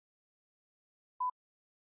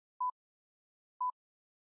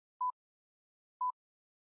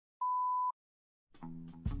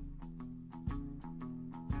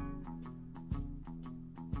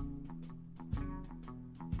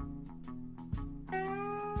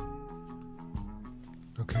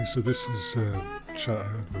Okay, so this is a chat I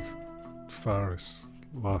had with Faris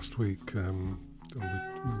last week, and we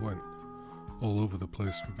went all over the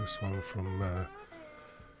place with this one, from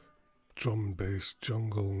drum and bass,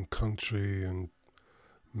 jungle and country, and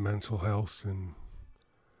mental health in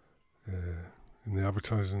the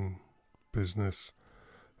advertising business,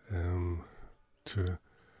 to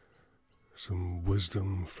some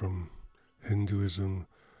wisdom from Hinduism.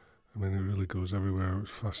 I mean, it really goes everywhere.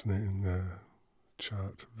 It's fascinating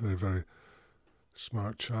chat. Very, very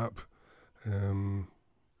smart chap.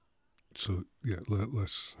 So yeah,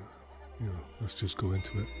 let's just go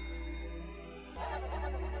into it.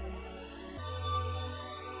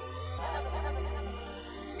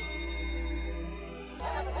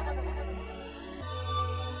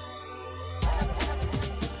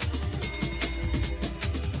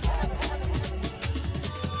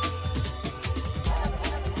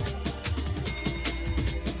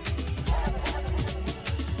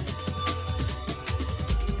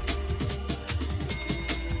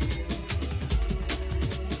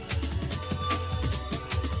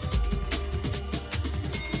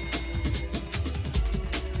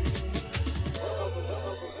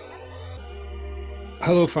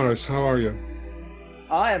 Hello, Faris. How are you?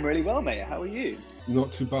 I am really well, mate. How are you?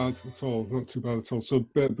 Not too bad at all. Not too bad at all. So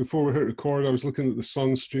before we hit record, I was looking at the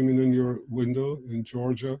sun streaming in your window in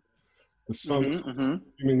Georgia. The sun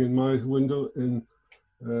streaming in my window in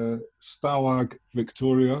Stalag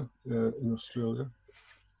Victoria in Australia.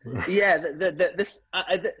 Yeah,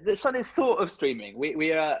 the sun is sort of streaming.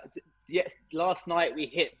 We are yes. Last night we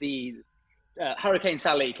hit the Hurricane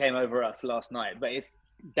Sally came over us last night, but it's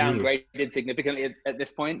downgraded significantly at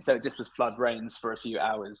this point, so it just was flood rains for a few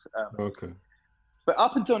hours. Okay. But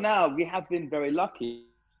up until now, we have been very lucky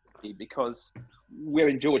because we're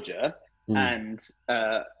in Georgia, and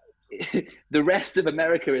the rest of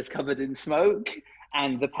America is covered in smoke,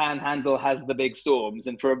 and the Panhandle has the big storms.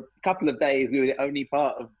 And for a couple of days, we were the only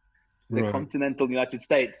part of the continental United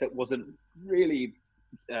States that wasn't really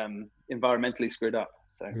environmentally screwed up.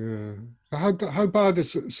 So yeah, how bad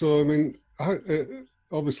is it? So I mean,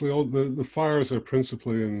 obviously all the fires are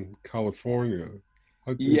principally in California.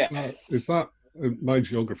 Is that my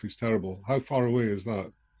geography is terrible. How far away is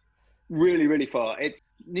that? Really, really far. It's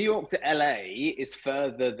New York to LA is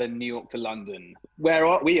further than New York to London. Where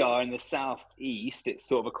we are in the southeast, it's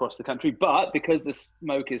sort of across the country. But because the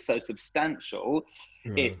smoke is so substantial,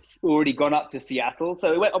 it's already gone up to Seattle.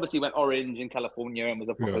 So it obviously went orange in California and was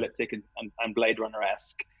apocalyptic and Blade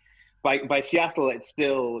Runner-esque. By Seattle, it's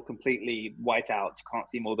still completely white out. You can't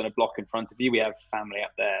see more than a block in front of you. We have family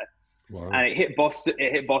up there. Wow. And it hit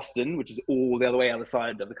Boston, which is all the other way on the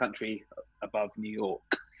side of the country above New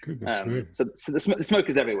York. So the smoke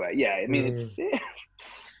is everywhere. Yeah, I mean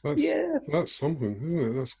that's something, isn't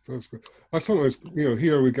it? That's good. I sometimes,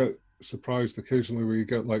 here we get surprised occasionally where you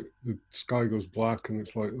get like the sky goes black and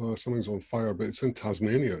it's like, oh, something's on fire, but it's in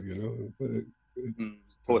Tasmania,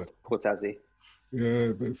 Poor Tassie. Yeah,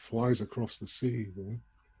 but it flies across the sea.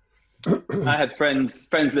 I had friends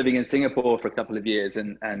living in Singapore for a couple of years,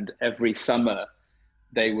 and every summer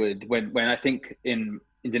they would, when I think in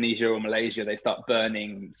Indonesia or Malaysia, they start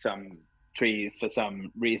burning some trees for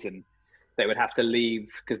some reason, they would have to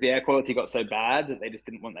leave because the air quality got so bad that they just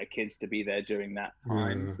didn't want their kids to be there during that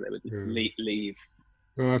time. So they would leave.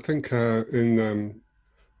 No, I think I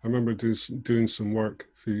remember doing some work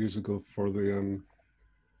a few years ago for the,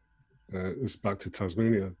 it's back to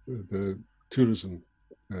Tasmania, the tourism,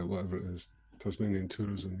 whatever it is, Tasmanian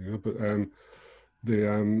tourism, but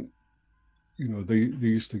they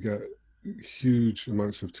used to get huge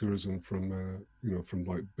amounts of tourism from from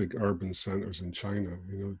like big urban centers in China,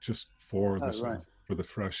 just for for the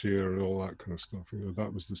fresh air and all that kind of stuff.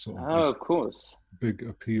 That was the sort of of course big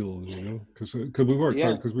appeal, because we worked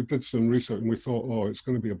out, because we did some research and we thought, oh, it's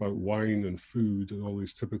going to be about wine and food and all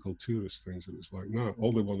these typical tourist things. It was like, no,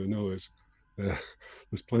 all they want to know is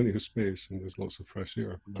there's plenty of space and there's lots of fresh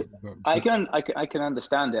air. I can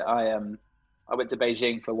understand it. I went to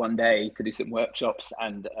Beijing for one day to do some workshops,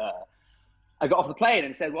 and I got off the plane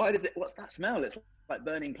and said, what's that smell? It's like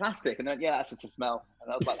burning plastic. And then, that's just a smell.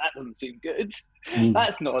 And I was like, that doesn't seem good.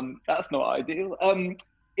 That's not ideal.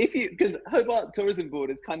 Because Hobart Tourism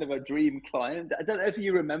Board is kind of a dream client. I don't know if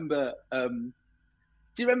you remember, do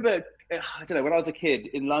you remember, I don't know, when I was a kid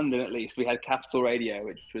in London, at least, we had Capital Radio,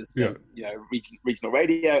 which was, regional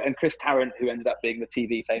radio. And Chris Tarrant, who ended up being the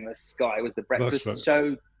TV famous guy, was the breakfast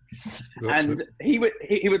show. He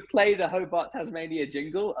would play the Hobart, Tasmania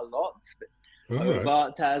jingle a lot.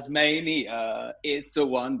 Hobart, Tasmania, it's a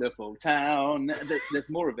wonderful town. There's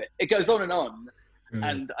more of it. It goes on and on.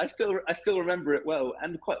 And I still remember it well,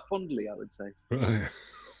 and quite fondly, I would say. Right.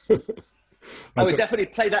 I would definitely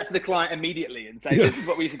play that to the client immediately and say, "This is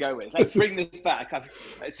what we should go with. Let's bring this back.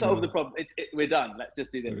 I've solved the problem. We're done. Let's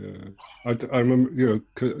just do this." I remember,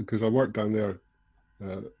 because I worked down there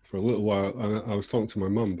for a little while, and I was talking to my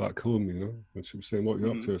mum back home, and she was saying, "What are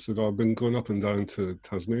you up to?" I said, "I've been going up and down to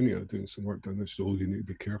Tasmania doing some work down there." She said, "Oh, you need to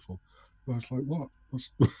be careful." I was like, "What?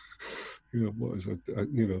 What is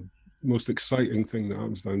it? Most exciting thing that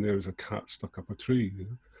happens down there is a cat stuck up a tree."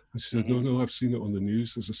 And she said, "No, I've seen it on the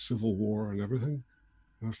news. There's a civil war and everything."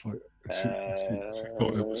 And I was like, she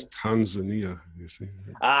thought it was Tanzania. You see?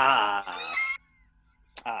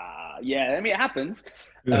 Yeah. I mean, it happens.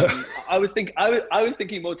 Yeah. I was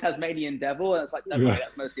thinking more Tasmanian devil, and it's like, no,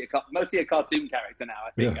 that's mostly a cartoon character now.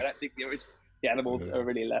 I think I don't think the animals are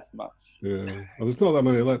really left much. Yeah, well, there's not that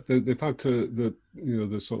many left. They've had to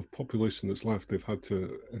the sort of population that's left. They've had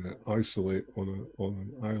to isolate on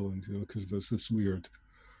an island, because there's this weird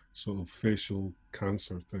sort of facial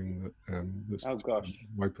cancer thing that's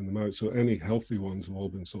wiping them out. So any healthy ones have all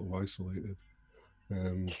been sort of isolated.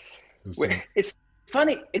 It's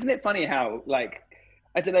funny, isn't it funny how, like,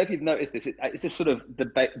 I don't know if you've noticed this, it's just sort of the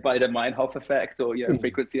Bieder-Meinhof effect or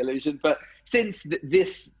frequency illusion, but since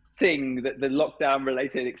this thing, that the lockdown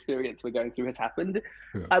related experience we're going through has happened,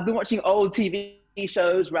 I've been watching old TV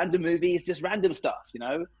shows, random movies, just random stuff,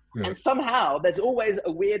 and somehow there's always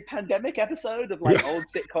a weird pandemic episode of like old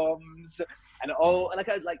sitcoms and all, and I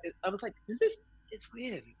was like, it's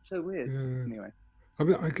weird, it's so weird. Anyway, I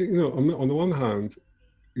mean, on the one hand,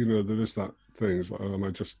 there is that thing, it's like, am I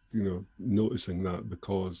just noticing that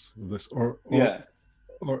because of this, or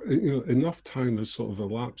enough time has sort of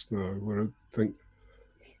elapsed now where I think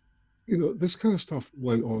this kind of stuff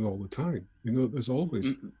went on all the time. There's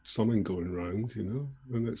always something going around, and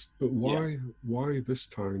but why this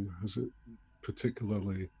time has it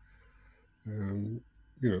particularly,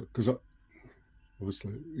 because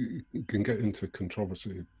obviously you can get into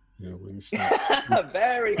controversy, when you start.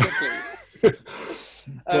 Very quickly.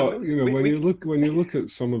 But when you look at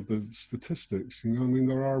some of the statistics, I mean,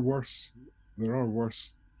 there are worse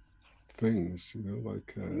things,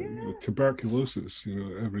 like tuberculosis,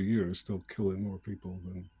 every year is still killing more people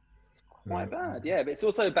than. Quite bad, but it's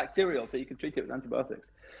also bacterial, so you can treat it with antibiotics.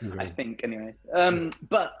 I think, anyway.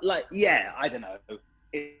 But I don't know.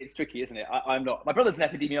 It's tricky, isn't it? I'm not. My brother's an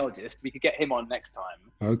epidemiologist. We could get him on next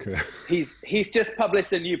time. Okay. He's just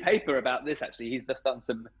published a new paper about this. Actually, he's just done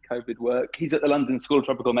some COVID work. He's at the London School of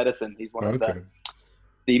Tropical Medicine. He's one of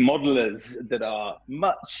the modelers that are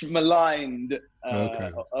much maligned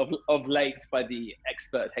of late by the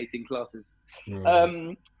expert-hating classes.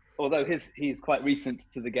 Although he's quite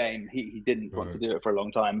recent to the game, he didn't want to do it for a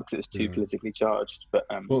long time because it was too politically charged. But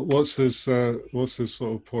what's his sort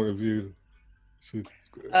of point of view?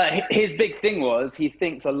 His big thing was he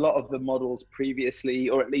thinks a lot of the models previously,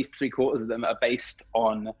 or at least 3/4 of them, are based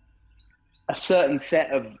on a certain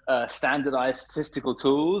set of standardized statistical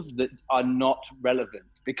tools that are not relevant,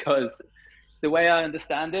 because the way I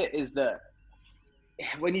understand it is that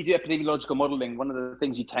when you do epidemiological modeling, one of the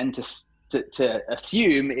things you tend to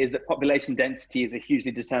assume is that population density is a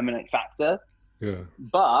hugely determinant factor,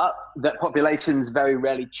 but that populations very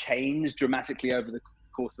rarely change dramatically over the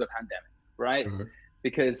course of a pandemic, right?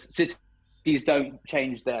 Because cities don't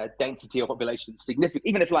change their density or population significantly.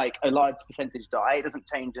 Even if like a large percentage die, it doesn't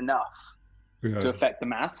change enough to affect the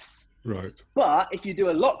maths. Right. But if you do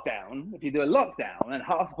a lockdown and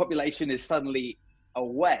half the population is suddenly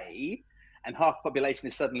away and half the population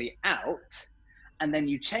is suddenly out, and then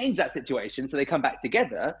you change that situation so they come back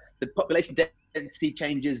together, the population density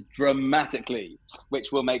changes dramatically,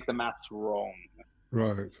 which will make the maths wrong.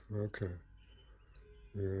 Right. Okay.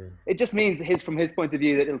 Yeah. It just means from his point of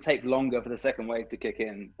view that it'll take longer for the second wave to kick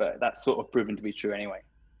in, but that's sort of proven to be true anyway.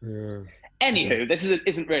 Yeah. Anywho, this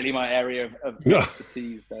isn't really my area of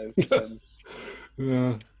expertise, though.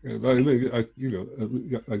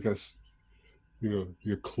 I guess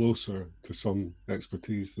you're closer to some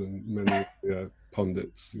expertise than many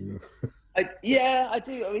pundits. I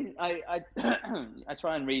do. I mean, I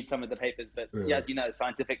try and read some of the papers, but as you know,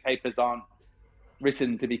 scientific papers aren't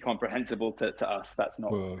written to be comprehensible to us. That's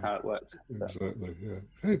not how it works. Exactly. Yeah.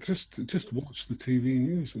 Hey, just watch the TV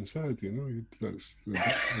news instead. That's.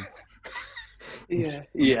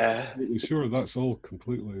 I'm sure that's all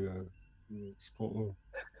completely spot on.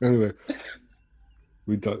 Anyway,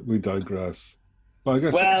 we digress. But I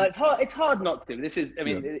guess it's hard not to. This is, I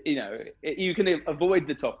mean, you can avoid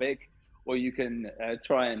the topic, or you can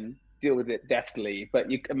try and deal with it deftly. But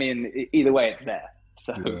either way, it's there.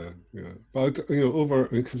 So. But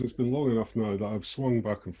because it's been long enough now that I've swung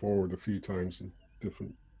back and forward a few times in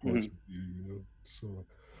different points of view. So,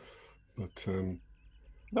 but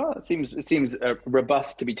Well, it seems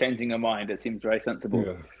robust to be changing your mind. It seems very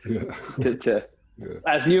sensible Yeah, yeah, to yeah,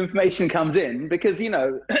 as new information comes in, because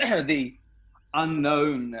the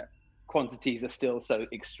unknown quantities are still so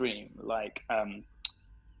extreme. Like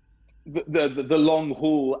the long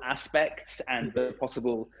haul aspects and the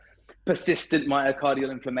possible persistent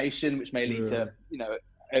myocardial inflammation, which may lead yeah,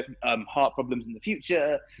 to heart problems in the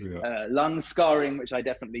future, yeah. lung scarring, which I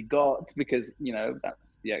definitely got because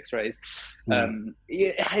that's the X-rays. Mm.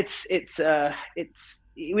 Yeah, it's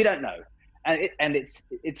we don't know, and it's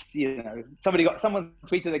someone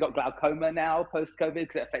tweeted they got glaucoma now post COVID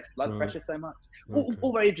because it affects blood Right. pressure so much. Okay.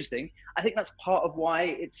 All very interesting. I think that's part of why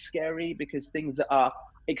it's scary, because things that are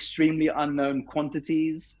extremely unknown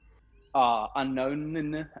quantities are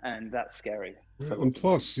unknown, and that's scary Yeah. for And lots of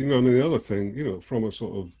plus, reasons. I mean, the other thing, from a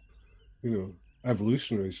sort of,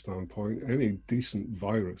 evolutionary standpoint, any decent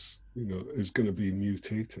virus, is going to be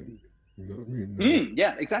mutating. You know what I mean?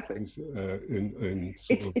 Yeah, exactly. In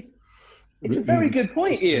sort It's of it's it's a very good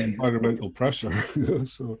point, response to Ian. environmental pressure.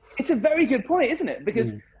 So, It's a very good point, isn't it?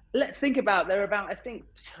 Because mm, let's think about, there are about, I think,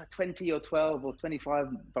 20 or 12 or 25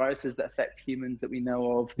 viruses that affect humans that we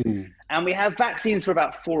know of. mm, And we have vaccines for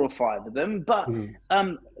about 4 or 5 of them, but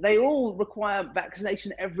mm, they all require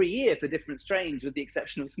vaccination every year for different strains, with the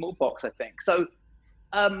exception of smallpox, I think. So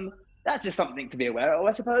that's just something to be aware of,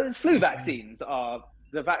 I suppose. Flu vaccines are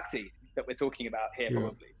the vaccine that we're talking about here, yeah,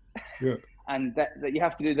 probably, yeah. and that you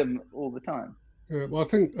have to do them all the time. Yeah, well, I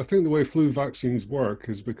think the way flu vaccines work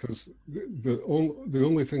is because the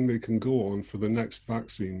only thing they can go on for the next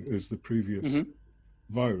vaccine is the previous Hmm.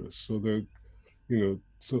 virus. So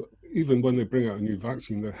so even when they bring out a new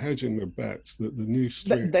vaccine, they're hedging their bets that the new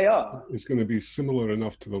strain They are. is going to be similar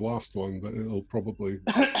enough to the last one that it'll It probably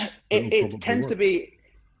tends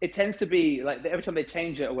to work. be, like every time they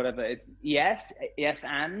change it or whatever, it's yes,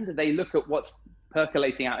 and they look at what's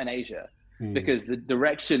percolating out in Asia, Mm, because the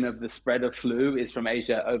direction of the spread of flu is from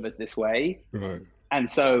Asia over this way. right. And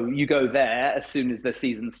so you go there as soon as the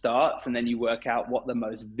season starts, and then you work out what the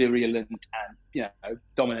most virulent and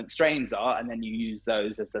dominant strains are, and then you use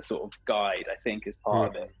those as the sort of guide, I think, as Yeah. part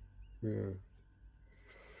of it. Yeah.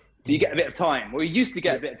 So you get a bit of time. Well, we used to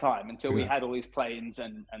get Yeah. a bit of time until we Yeah. had all these planes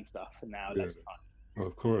and stuff, and now Yeah. less time.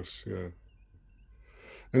 Of course. Yeah.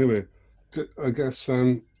 Anyway, I guess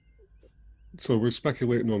so we're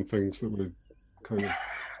speculating on things that we kind of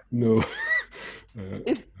know.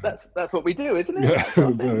 That's what we do, isn't it? Yeah, That's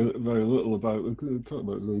our very thing. very little about. We're going to talk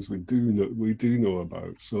about things we do know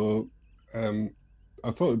about. So,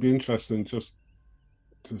 I thought it'd be interesting just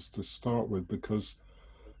to start with, because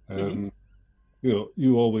Hmm. um,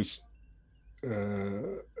 you always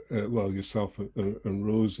well, yourself and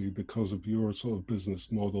Rosie, because of your sort of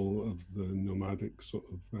business model of the nomadic sort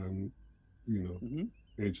of you know Hmm.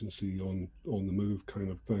 agency on the move kind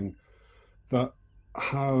of thing, that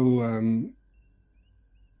how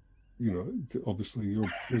obviously your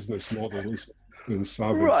business model has been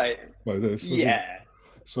savaged Right. by this, hasn't it? Yeah.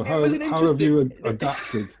 So It was an how have interesting. you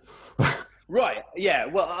adapted? Right. Yeah.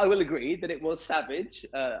 Well, I will agree that it was savage.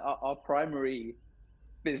 Our primary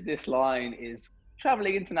business line is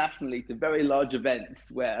traveling internationally to very large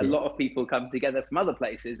events where a Yeah, lot of people come together from other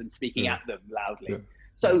places and speaking yeah, at them loudly. yeah, yeah,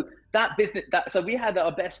 So so we had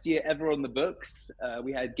our best year ever on the books.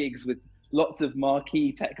 We had gigs with lots of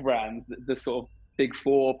marquee tech brands, the sort of big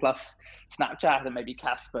four, plus Snapchat and maybe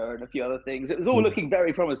Casper and a few other things. It was all mm, looking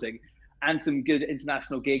very promising, and some good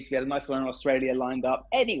international gigs. We had a nice one in Australia lined up.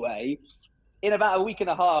 Anyway, in about a week and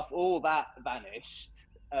a half, all that vanished.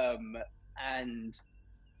 And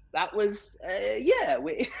that was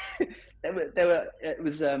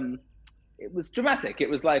it was dramatic. It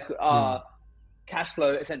was like mm, our cash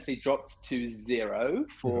flow essentially dropped to zero yeah,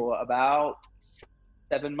 for about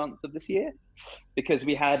 7 months of this year, because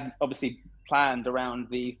we had obviously planned around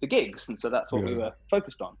the gigs, and so that's what we yeah, were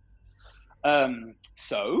focused on.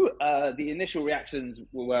 The initial reactions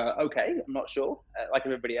were okay. I'm not sure, like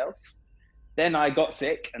everybody else. Then I got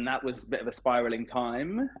sick, and that was a bit of a spiraling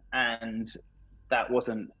time, and that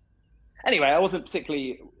wasn't anyway. I wasn't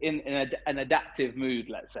particularly in an adaptive mood,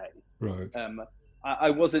 let's say. right, um, I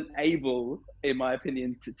wasn't able, in my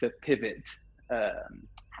opinion, to pivot. Um,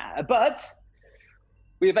 but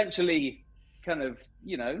we eventually kind of,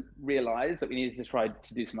 realized that we needed to try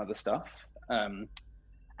to do some other stuff. Um,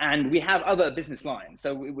 and we have other business lines.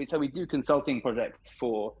 So we do consulting projects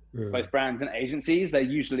for yeah. both brands and agencies. They're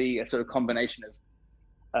usually a sort of combination of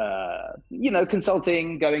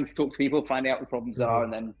consulting, going to talk to people, finding out what the problems are, Yeah.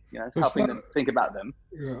 and then Is helping that, them think about them,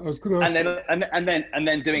 yeah, I was going to and ask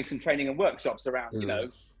then that. doing some training and workshops around Yeah,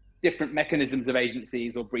 different mechanisms of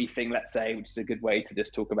agencies, or briefing, let's say, which is a good way to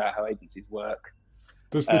just talk about how agencies work.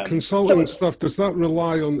 Does the consulting stuff, does that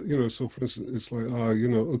rely on, you know, so for instance, it's like, you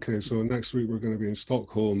know, okay, so next week we're going to be in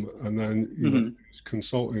Stockholm, and then, you know,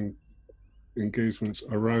 consulting engagements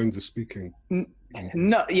around the speaking?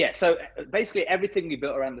 No, yeah. So basically everything we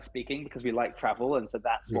built around the speaking, because we like travel, and so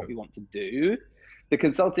that's what we want to do. The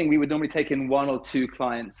consulting, we would normally take in 1 or 2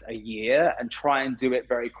 clients a year and try and do it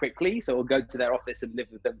very quickly. So we'll go to their office and live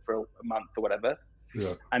with them for a month or whatever.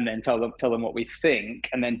 Yeah. And then tell them what we think,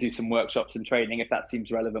 and then do some workshops and training if that seems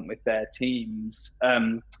relevant with their teams.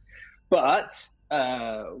 But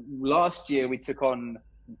last year we took on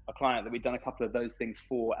a client that we'd done a couple of those things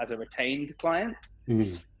for as a retained client.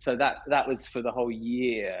 So that was for the whole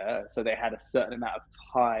year. So they had a certain amount of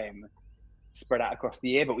time spread out across the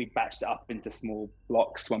year, but we batched it up into small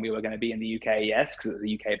blocks when we were going to be in the UK, yes, because it was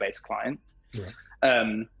a UK-based client.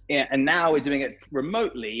 And now we're doing it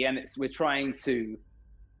remotely, and we're trying to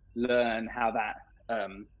learn how that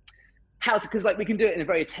because like we can do it in a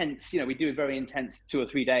very intense, you know, we do a very intense 2 or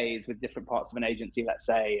 3 days with different parts of an agency, let's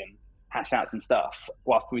say, and hash out some stuff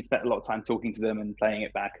whilst we spent a lot of time talking to them and playing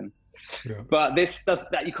it back. And but this does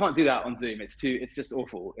that, you can't do that on Zoom. It's just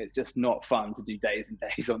awful. It's just not fun to do days and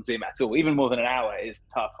days on Zoom at all. Even more than an hour is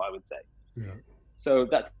tough, I would say. So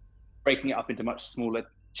that's breaking it up into much smaller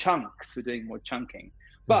chunks. We're doing more chunking.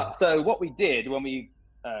 But so what we did when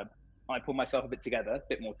I pulled myself a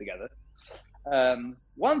bit more together.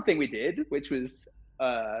 One thing we did, which was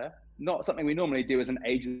not something we normally do as an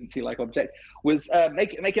agency-like object, was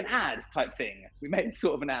make an ad type thing. We made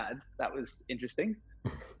sort of an ad that was interesting.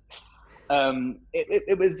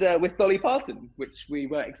 It was with Dolly Parton, which we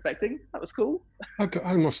weren't expecting. That was cool.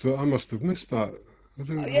 I must have missed that.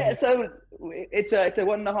 So it's a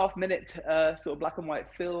 1.5 minute sort of black and white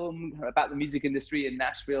film about the music industry in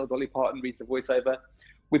Nashville. Dolly Parton reads the voiceover.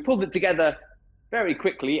 We pulled it together very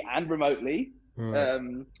quickly and remotely.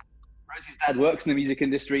 Rosie's dad works in the music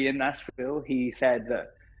industry in Nashville. He said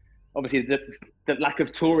that obviously the lack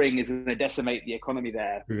of touring is going to decimate the economy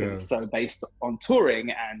there because it's so based on touring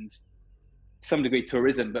and some degree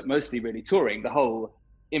tourism, but mostly really touring. The whole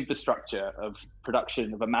infrastructure of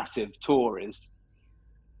production of a massive tour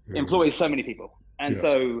employs so many people. And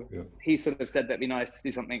so he sort of said that'd be nice to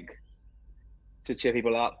do something to cheer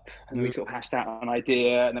people up. And we sort of hashed out an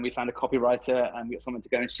idea, and then we found a copywriter and we got someone to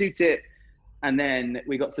go and shoot it. And then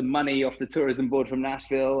we got some money off the tourism board from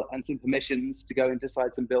Nashville and some permissions to go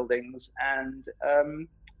inside some buildings. And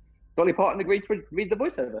Dolly Parton agreed to read the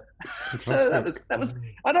voiceover. So that was,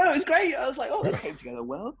 I know, it was great. I was like, oh, this came together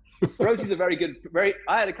well. Rosie's a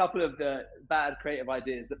I had a couple of the bad creative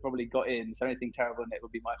ideas that probably got in. So anything terrible in it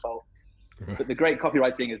would be my fault. But the great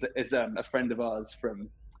copywriting is a friend of ours from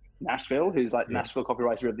Nashville, who's like Nashville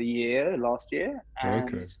Copywriter of the Year last year.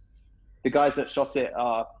 And the guys that shot it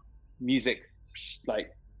are music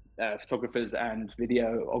photographers and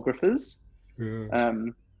videographers.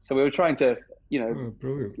 So we were trying to, you know,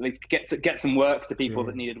 at least get some work to people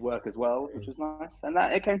that needed work as well, which was nice, and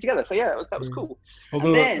that it came together. So that was cool.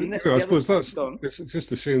 Although then, I suppose it's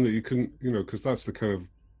just a shame that you couldn't, you know, because that's the kind of,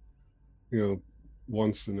 you know,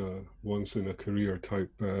 once in a career type,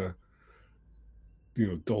 you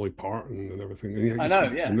know, Dolly Parton and everything. And I know,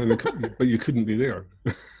 and then but you couldn't be there.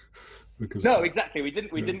 No, exactly. We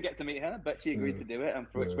didn't get to meet her, but she agreed to do it, and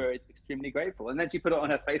for which we're extremely grateful. And then she put it on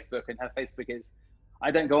her Facebook, and her Facebook is, I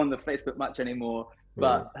don't go on the Facebook much anymore,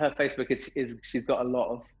 but her Facebook is she's got a lot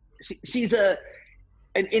of, she's an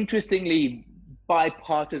interestingly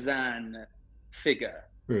bipartisan figure.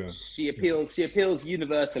 She appeals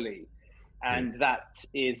universally, and that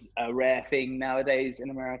is a rare thing nowadays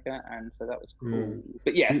in America, and so that was cool.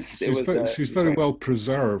 But yes, she's very well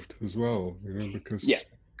preserved as well, you know, because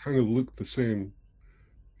kind of looked the same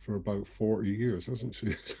for about 40 years, hasn't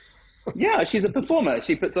she? Yeah, she's a performer.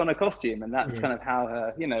 She puts on a costume, and that's kind of how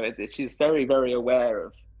her, you know, she's very, very aware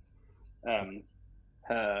of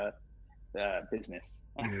her business.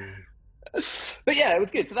 But yeah, it was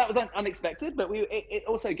good. So that was unexpected, but it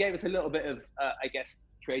also gave us a little bit of, I guess,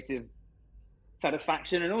 creative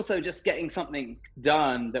satisfaction, and also just getting something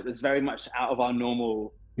done that was very much out of our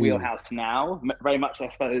normal wheelhouse now, very much, I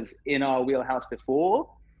suppose, in our wheelhouse before.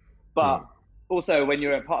 But also, when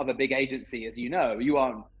you're a part of a big agency, as you know, you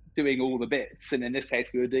aren't doing all the bits, and in this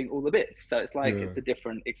case we were doing all the bits, so it's like it's a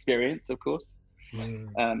different experience, of course.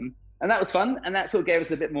 And that was fun, and that sort of gave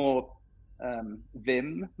us a bit more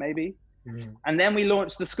vim, maybe. And then we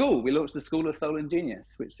launched the school. We launched the School of Stolen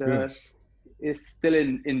Genius, which is still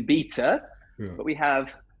in beta, but we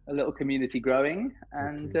have a little community growing,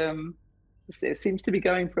 and it seems to be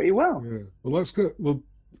going pretty well. Well, let's go.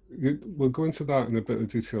 We'll go into that in a bit of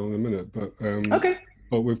detail in a minute, but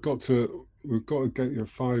but we've got to we've got to get your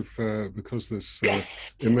five because this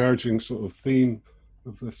Yes. emerging sort of theme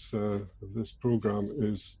of this program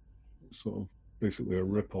is sort of basically a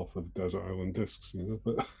rip off of Desert Island Discs, you know.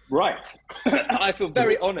 But Right. I feel so,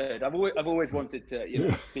 very honoured. I've always wanted to,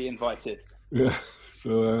 yeah, be invited. yeah.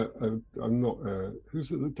 So I'm not.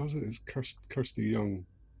 Who's it that does it? It's Kirsty Young.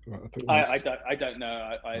 I think that's. I don't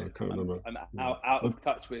know. I can't remember. I'm Yeah. out of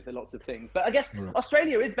touch with lots of things. But I guess All right.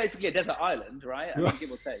 Australia is basically a desert island, right? I mean,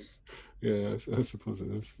 give or take. Yeah, I suppose it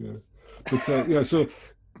is. Yeah, but yeah. So,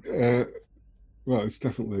 well, it's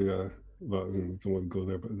definitely. Well, I don't want to go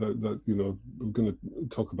there, but that we're going to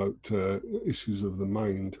talk about issues of the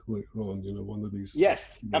mind later on. You know, one of these.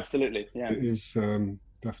 Yes, absolutely. Yeah. It is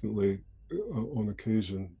definitely on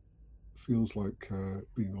occasion feels like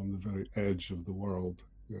being on the very edge of the world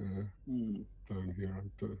down here.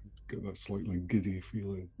 I get that slightly giddy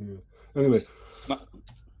feeling. Yeah. Anyway,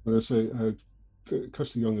 when I say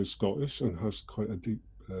Kirsty Young is Scottish and has quite a deep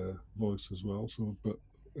voice as well. So, but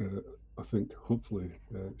I think hopefully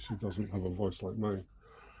she doesn't have a voice like mine.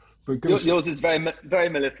 But yours is very very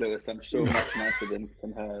mellifluous. I'm sure, much nicer than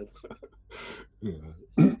hers. Yeah.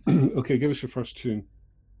 Okay, give us your first tune.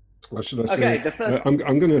 Or should I say? Okay, the first. I'm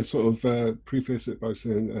going to sort of preface it by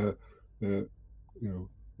saying,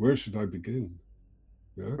 where should I begin?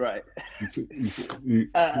 Yeah. Right. You see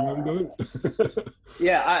where I'm going?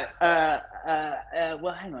 Yeah.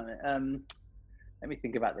 Well, hang on. Let me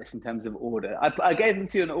think about this in terms of order. I gave them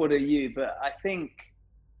to you in order, but I think.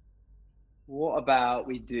 What about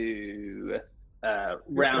we do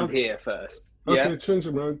round here first? Okay, change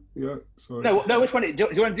them around. Yeah, sorry. No. Which one? Do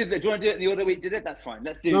you want to do it? Do you want to do it in the order we did it? That's fine.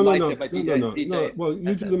 Let's do Lighter by DJ. No. Well,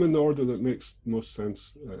 you do them in the order that makes most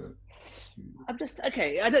sense. I'm just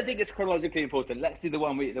okay. I don't think it's chronologically important. Let's do the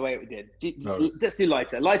way we did. Right. Let's do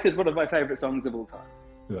Lighter. Lighter is one of my favorite songs of all time.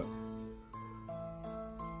 Yeah.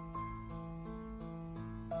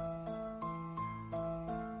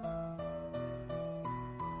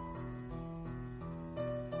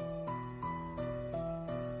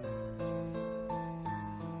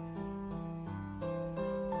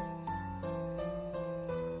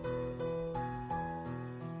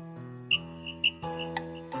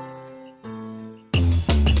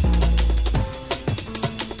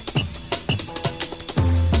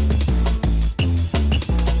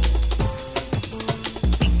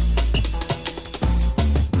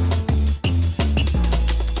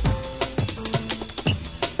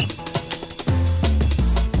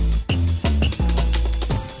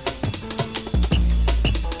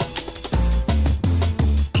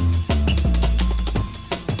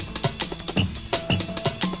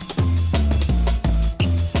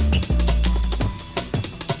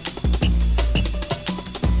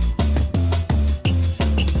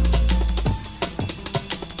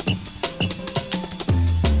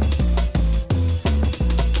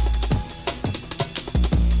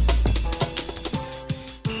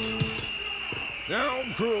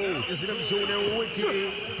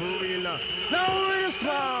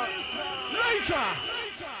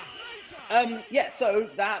 Yeah, so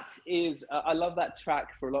that is I love that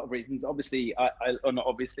track for a lot of reasons. Obviously, I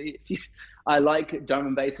like drum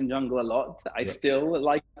and bass and jungle a lot. I still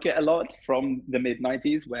like it a lot from the mid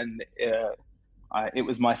 '90s when it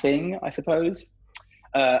was my thing, I suppose.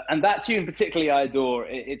 And that tune particularly I adore.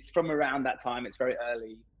 It's from around that time. It's very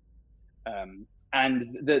early,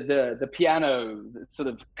 and the piano, the sort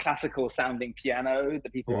of classical sounding piano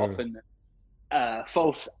that people often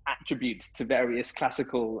false attributes to various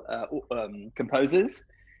classical composers,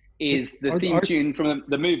 is the theme tune from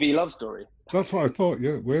the movie Love Story. That's what I thought.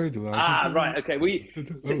 Yeah, where do I? Right. Okay.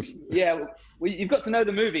 You've got to know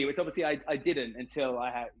the movie, which obviously I didn't until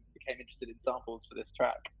I became interested in samples for this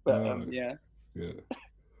track. But yeah.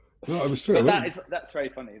 No, I was straight. That's very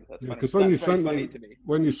funny. That's funny. Because when you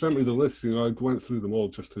sent me the list, I went through them all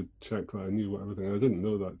just to check that I knew everything. I didn't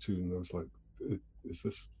know that tune. And I was like, is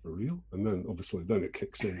this for real? And then obviously it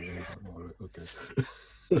kicks in. And I was like, all right, okay.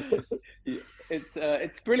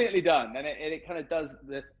 It's brilliantly done, and it kind of does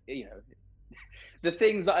the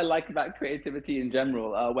things that I like about creativity in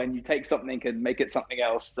general are when you take something and make it something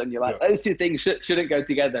else, and you're like, those two things shouldn't go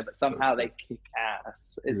together, but somehow they kick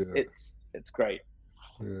ass. It's great.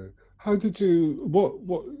 Yeah. How did you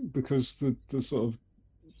what because the sort of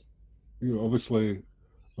obviously,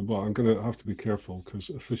 well, I'm going to have to be careful because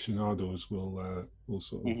aficionados will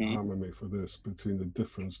sort of hammer me for this, between the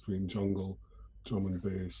difference between jungle, drum and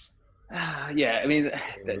bass. Yeah, I mean,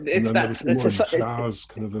 it's jazz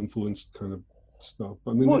kind of influenced kind of stuff.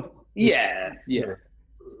 I mean,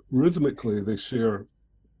 rhythmically they share,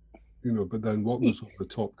 but then what goes over the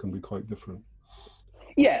top can be quite different.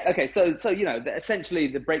 Yeah. Okay. So essentially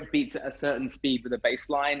the break beats at a certain speed with a bass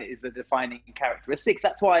line is the defining characteristics.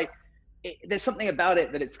 That's why there's something about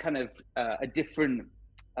it that it's kind of a different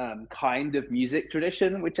kind of music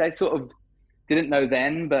tradition, which I sort of didn't know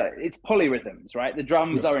then. But it's polyrhythms, right? The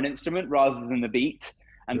drums Yeah, are an instrument rather than the beat.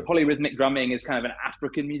 And yeah, polyrhythmic drumming is kind of an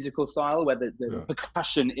African musical style where the yeah,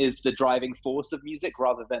 percussion is the driving force of music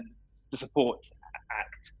rather than the support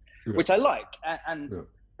act, yeah, which I like. And yeah,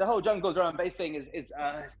 the whole jungle drum and bass thing is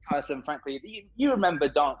tiresome, frankly. You remember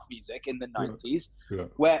dance music in the yeah, 90s yeah,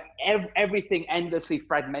 where everything endlessly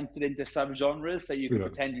fragmented into subgenres so you could yeah,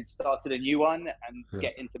 pretend you'd started a new one and yeah,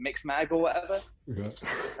 get into Mixmag or whatever. yeah,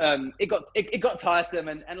 It got tiresome,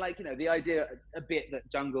 and like the idea a bit that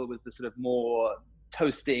jungle was the sort of more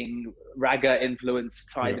toasting ragga influence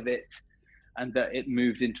side yeah, of it, and that it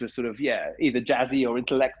moved into a sort of either jazzy or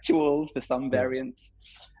intellectual for some yeah, variants.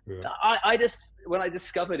 yeah, I just when I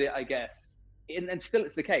discovered it, I guess, and still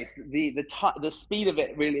it's the case. The speed of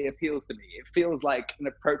it really appeals to me. It feels like an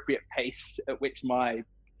appropriate pace at which my,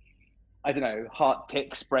 I don't know, heart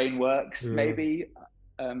ticks, brain works, yeah. maybe.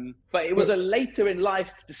 But it was But a later in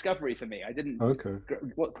life discovery for me. I didn't. okay,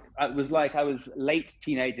 What it was like, I was late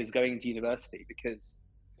teenagers going into university because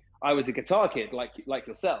I was a guitar kid, like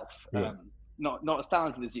yourself. yeah, Not as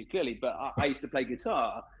talented as you clearly, but I used to play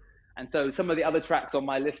guitar, and so some of the other tracks on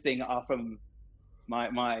my listing are from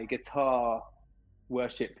my guitar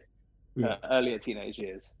worship yeah, earlier teenage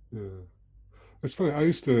years. yeah. It's funny. I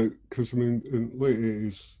used to, because I mean, in late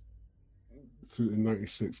 '80s, through in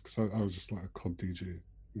 '96, because I was just like a club DJ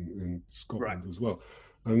in Right. Scotland as well,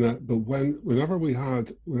 and that. But whenever we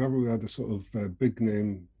had a sort of big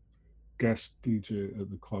name guest DJ at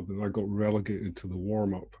the club, and I got relegated to the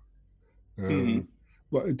warm up. Mm-hmm.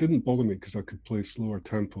 But it didn't bother me because I could play slower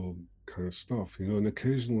tempo kind of stuff, and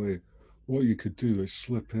occasionally what you could do is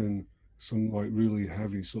slip in some like really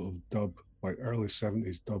heavy sort of dub, like early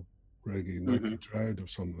 '70s dub reggae, Mm-hmm. Nike Dread or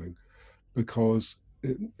something, because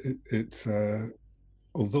it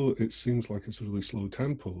although it seems like it's a really slow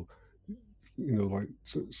tempo, like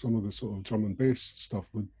some of the sort of drum and bass stuff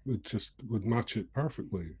would match it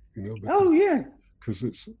perfectly, because Oh yeah.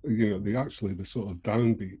 it's the sort of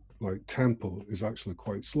downbeat like tempo is actually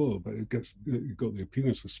quite slow, but you've got the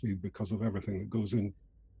appearance of speed because of everything that goes in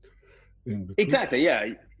between. Exactly. Yeah,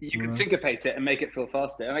 you can Right. syncopate it and make it feel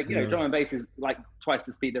faster. And Yeah, drum and bass is like twice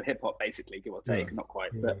the speed of hip hop, basically, give or yeah, take. Not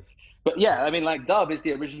quite, yeah, but yeah. I mean, like dub is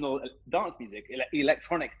the original dance music,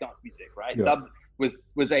 electronic dance music, right? yeah, Dub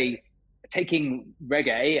was a taking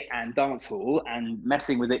reggae and dancehall and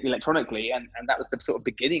messing with it electronically, and that was the sort of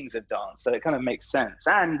beginnings of dance. So it kind of makes sense.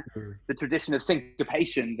 And yeah, the tradition of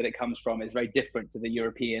syncopation that it comes from is very different to the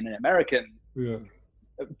European and American yeah.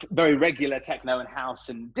 very regular techno and house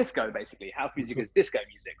and disco. Basically house music So, is disco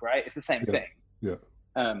music, right? It's the same yeah, thing. yeah,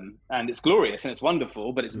 And it's glorious and it's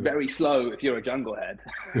wonderful, but it's yeah, very slow if you're a jungle head.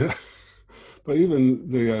 yeah. But even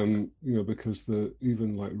the because the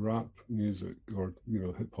even like rap music or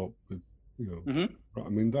hip hop with Mm-hmm. I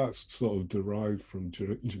mean that's sort of derived from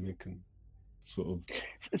Jamaican sort of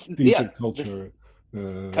Yeah, DJ this culture.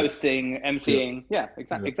 Uh, toasting, yeah, emceeing, yeah,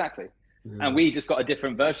 yeah, exactly. And yeah, we just got a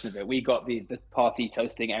different version of it. We got the party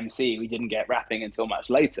toasting MC. We didn't get rapping until much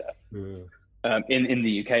later. yeah, In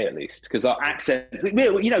the UK at least, because our accent,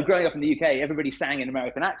 growing up in the UK, everybody sang in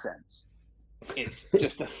American accents. It's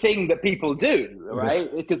just a thing that people do, yeah, right?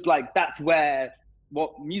 Because like that's where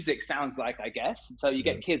what music sounds like, I guess. And so you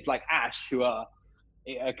yeah, get kids like Ash who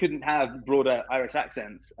couldn't have broader Irish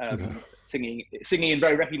accents, yeah, singing in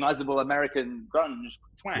very recognizable American grunge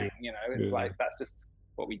twang. It's yeah, like that's just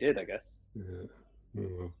what we did, I guess. yeah. Oh,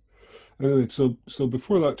 well. Anyway, so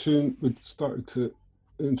before that tune, we started to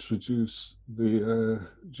introduce the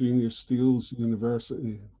Genius Steels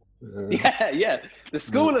University. Yeah. The Uh,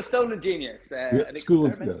 School of Stolen Genius, yeah, an School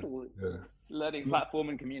of experimental yeah. learning So, platform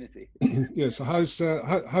and community. yeah. So how does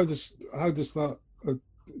that?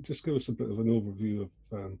 Just give us a bit of an overview of.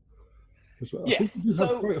 As well. I think Yes. you have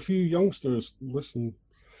So quite a few youngsters listen.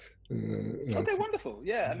 okay, wonderful.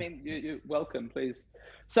 Yeah, I mean, you're welcome, please.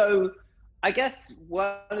 So, I guess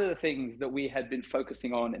one of the things that we had been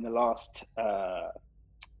focusing on in the last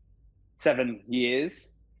 7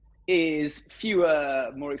 years is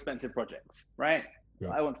fewer, more expensive projects, right? Yeah,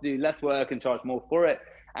 I want to do less work and charge more for it.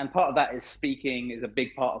 And part of that is speaking is a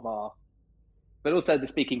big part of but also the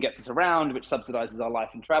speaking gets us around, which subsidizes our life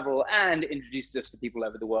and travel and introduces us to people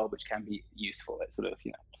over the world, which can be useful. It's sort of,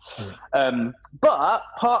 yeah, but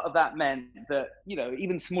part of that meant that,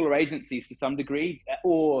 even smaller agencies to some degree,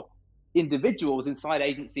 or individuals inside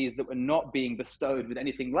agencies that were not being bestowed with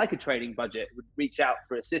anything like a training budget would reach out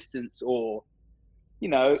for assistance or you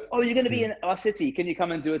know, oh, you're going to be Yeah. in our city. Can you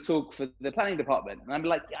come and do a talk for the planning department? And I'm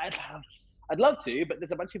like, I'd love to, but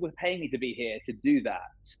there's a bunch of people paying me to be here to do that.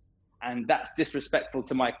 And that's disrespectful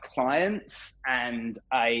to my clients. And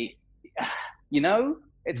you know,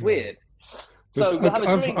 it's weird. So we'll have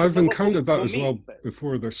a drink. I've encountered that we'll as meet, well but,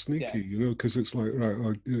 before. They're sneaky, yeah. you know, because it's like,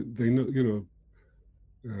 right, they know, you know.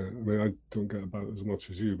 I mean, I don't get about it as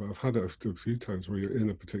much as you, but I've had it a few times where you're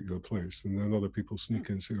in a particular place and then other people sneak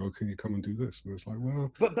in and say, "Oh, can you come and do this?" And it's like,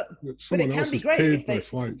 well, but someone it can else be has great paid if my they.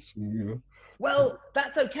 flights, and you know. Well,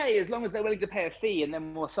 that's okay as long as they're willing to pay a fee, and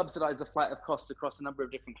then we'll subsidize the flight of costs across a number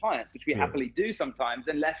of different clients, which we happily do sometimes,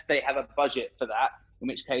 unless they have a budget for that, in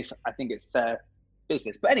which case I think it's their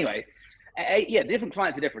business. But anyway, yeah, different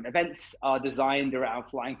clients are different. Events are designed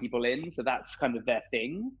around flying people in, so that's kind of their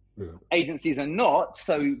thing. Yeah. Agencies are not,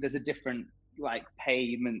 so there's a different like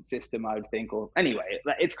payment system, I would think. Or anyway,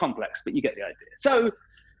 it's complex, but you get the idea. So,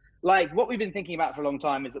 like, what we've been thinking about for a long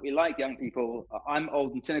time is that we like young people. I'm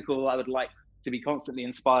old and cynical. I would like to be constantly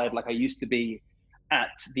inspired, like I used to be at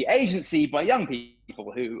the agency, by young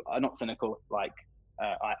people who are not cynical. Like,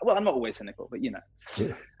 well, I'm not always cynical, but you know.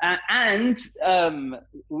 Yeah. And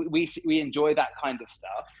we enjoy that kind of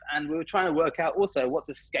stuff. And we were trying to work out also what's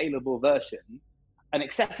a scalable version, an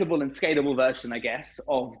accessible and scalable version, I guess,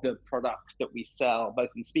 of the product that we sell, both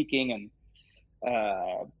in speaking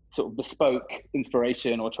and sort of bespoke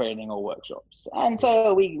inspiration or training or workshops. And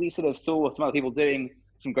so we sort of saw some other people doing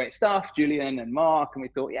some great stuff, Julian and Mark, and we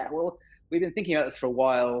thought, yeah, well, we've been thinking about this for a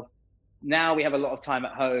while. Now we have a lot of time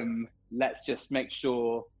at home. Let's just make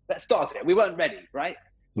sure, let's start it. We weren't ready, right?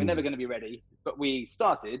 We're never going to be ready, but we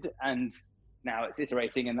started, and now it's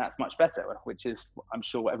iterating, and that's much better, which is, I'm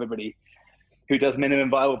sure, what everybody who does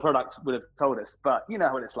minimum viable product would have told us. But you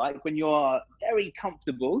know what it's like when you're very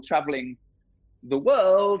comfortable traveling the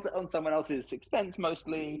world on someone else's expense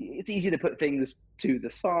mostly. It's easy to put things to the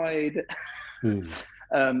side. And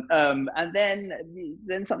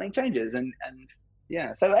then something changes, and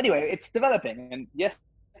yeah. So anyway, it's developing. And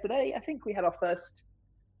yesterday, I think we had our first.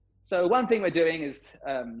 So one thing we're doing is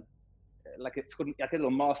like it's called like a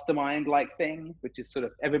little mastermind like thing, which is sort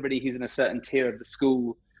of everybody who's in a certain tier of the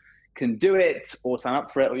school can do it or sign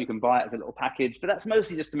up for it, or you can buy it as a little package. But that's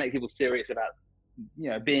mostly just to make people serious about, you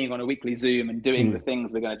know, being on a weekly Zoom and doing the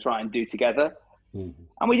things we're going to try and do together. And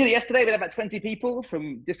we did it yesterday. We had about 20 people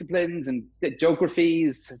from disciplines and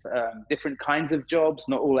geographies, different kinds of jobs,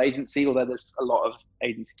 not all agency, although there's a lot of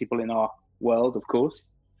agency people in our world, of course.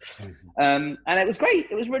 And it was great.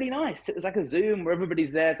 It was really nice. It was like a Zoom where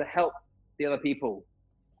everybody's there to help the other people.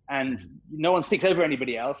 And no one speaks over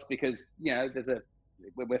anybody else because, you know,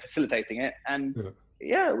 we're facilitating it. And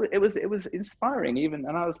yeah, it was inspiring even.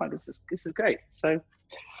 And I was like, this is great. So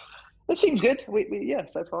it seems good. Yeah,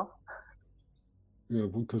 so far. Yeah,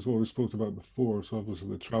 because what we spoke about before, so obviously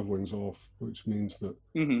the traveling's off, which means that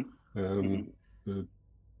the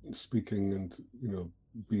speaking and, you know,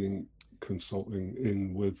 being consulting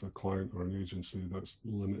in with a client or an agency, that's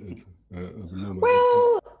limited at the moment.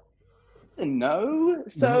 Well, no.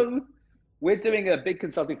 So we're doing a big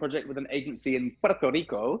consulting project with an agency in Puerto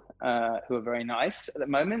Rico, who are very nice at the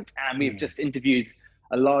moment. And we've just interviewed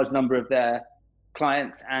a large number of their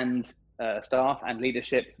clients and staff and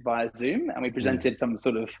leadership via Zoom. And we presented some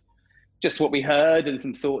sort of just what we heard and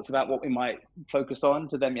some thoughts about what we might focus on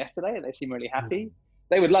to them yesterday. They seem really happy.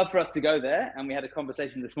 They would love for us to go there. And we had a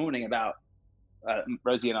conversation this morning about,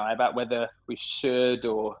 Rosie and I, about whether we should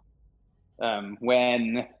or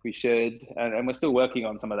when we should. And we're still working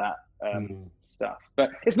on some of that stuff.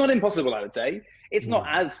 But it's not impossible, I would say. It's not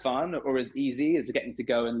as fun or as easy as getting to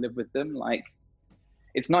go and live with them. Like,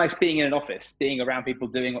 it's nice being in an office, being around people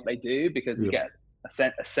doing what they do, because we get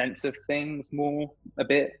a sense of things more a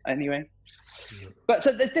bit anyway. But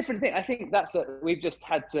so there's different things. I think that's that we've just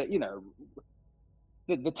had to, you know,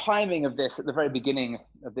 the timing of this at the very beginning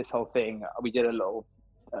of this whole thing, we did a little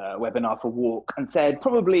webinar for Walk and said,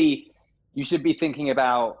 probably you should be thinking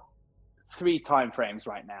about 3 timeframes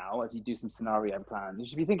right now as you do some scenario plans. You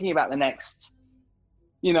should be thinking about the next,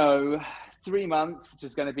 you know, 3 months, which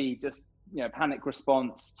is going to be just, you know, panic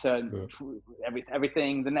response to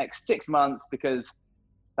everything. The next 6 months, because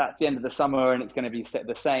that's the end of the summer and it's going to be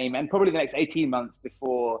the same. And probably the next 18 months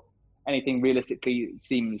before anything realistically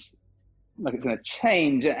seems like it's going to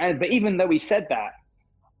change. But even though we said that,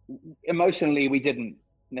 emotionally, we didn't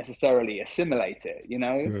necessarily assimilate it, you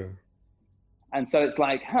know? And so it's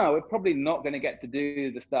like, we're probably not going to get to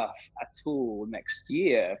do the stuff at all next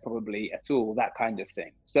year, probably at all, that kind of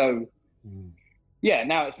thing. So, yeah,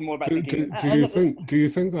 now it's more about thinking. Do you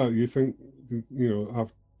think that, you know,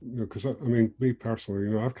 because I mean, me personally,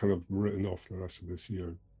 you know, I've kind of written off the rest of this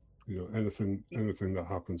year anything that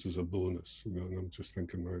happens is a bonus. And I'm just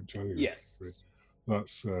thinking, right, January, February, Yes.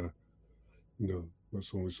 that's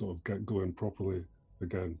that's when we sort of get going properly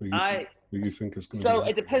again. But you think it's going to be So longer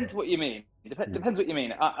it depends what you mean. Depends what you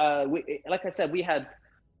mean. Like I said, we had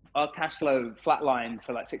our cash flow flatlined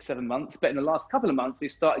for like 6-7 months, but in the last couple of months, we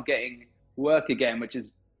started getting work again, which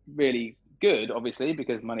is really good, obviously,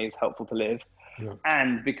 because money is helpful to live,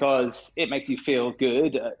 and because it makes you feel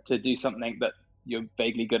good to do something that you're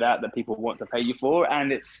vaguely good at, that people want to pay you for,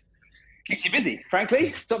 and it's keeps you busy.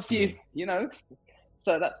 Frankly, stops you,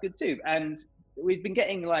 so that's good too. And we've been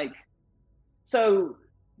getting so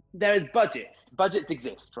there is budgets. Budgets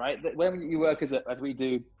exist, right? When you work as we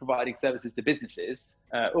do, providing services to businesses,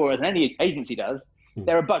 or as any agency does,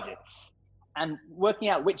 there are budgets, and working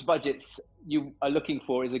out which budgets you are looking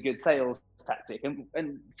for is a good sales tactic.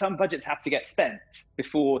 And some budgets have to get spent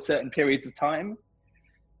before certain periods of time.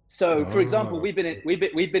 So, for example, we've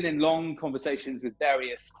been in long conversations with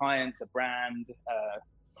various clients, a brand,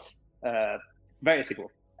 various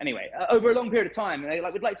people. Anyway, over a long period of time,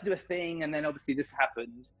 and we'd like to do a thing, and then obviously this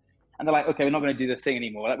happened, and they're like, okay, we're not going to do the thing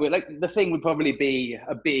anymore. The thing would probably be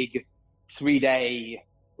a big 3-day,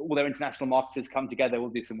 all their international marketers come together, we'll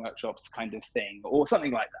do some workshops kind of thing, or something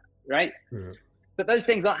like that, right? Yeah. But those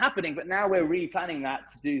things aren't happening. But now we're replanning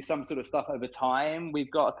that to do some sort of stuff over time.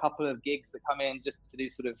 We've got a couple of gigs that come in just to do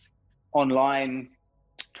sort of online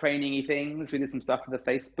training-y things. We did some stuff for the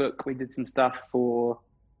Facebook. We did some stuff for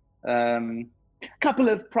a couple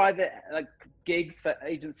of private gigs for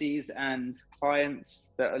agencies and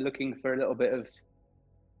clients that are looking for a little bit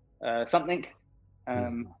of something.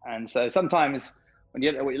 And so sometimes when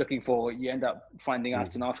you don't know what you're looking for, you end up finding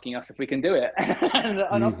us and asking us if we can do it.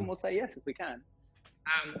 and often we'll say yes if we can.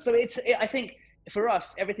 So I think for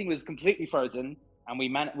us, everything was completely frozen, and we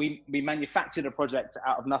manufactured a project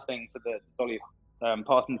out of nothing for the Dolly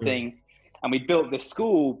Parton thing, and we built this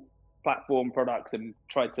school platform product and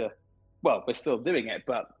tried to. Well, we're still doing it,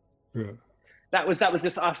 but that was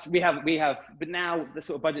just us. We have, but now the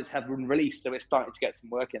sort of budgets have been released, so we're starting to get some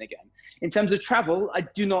work in again. In terms of travel, I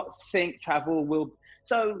do not think travel will.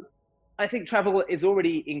 So I think travel is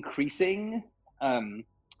already increasing, and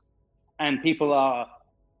people are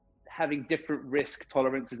having different risk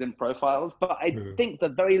tolerances and profiles. But I think the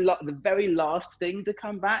very last thing to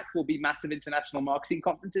come back will be massive international marketing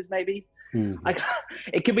conferences, maybe.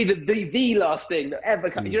 It could be the last thing that ever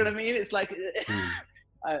comes. You know what I mean? It's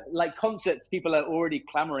like concerts people are already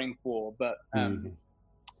clamoring for, but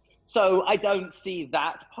so I don't see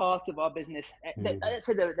that part of our business. Let's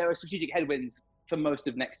say there are strategic headwinds for most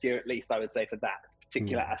of next year, at least, I would say, for that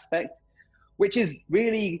particular aspect, which is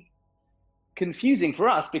really confusing for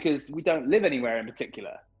us because we don't live anywhere in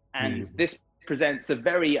particular. And this presents a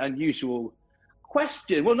very unusual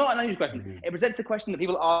question. Well, not an unusual question. It presents a question that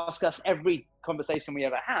people ask us every conversation we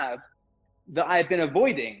ever have that I've been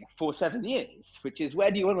avoiding for 7 years, which is,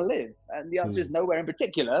 where do you want to live? And the answer is nowhere in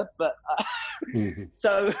particular. But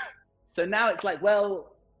so now it's like,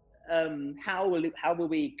 well, how will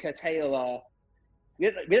we curtail our? We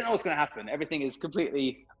don't know what's going to happen. Everything is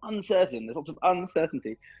completely uncertain. There's lots of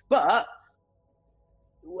uncertainty. But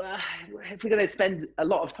if we're going to spend a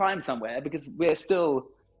lot of time somewhere, because we're still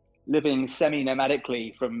living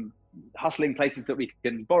semi-nomadically, from hustling places that we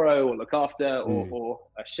can borrow or look after or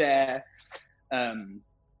share, and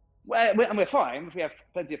we're fine. We have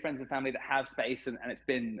plenty of friends and family that have space, and it's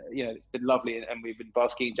been lovely, and we've been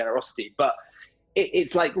basking in generosity. But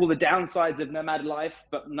it's like all the downsides of nomad life,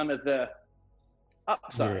 but none of the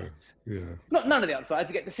upsides. None of the upsides.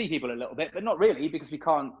 We get to see people a little bit, but not really, because we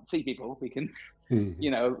can't see people. We can,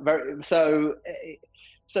 so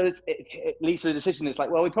it leads to a decision. It's like,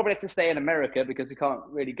 well, we probably have to stay in America because we can't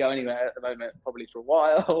really go anywhere at the moment, probably for a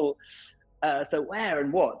while. So where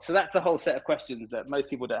and what? So that's a whole set of questions that most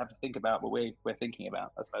people don't have to think about, but we're thinking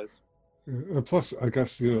about, I suppose. And plus, I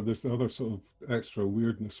guess, there's the other sort of extra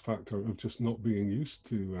weirdness factor of just not being used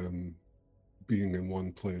to being in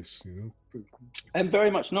one place, And very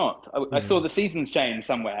much not. I saw the seasons change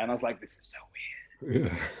somewhere, and I was like, this is so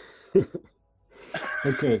weird. Yeah.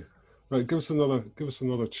 Okay. Right, give us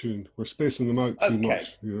another tune. We're spacing them out too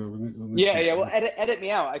much. Well, edit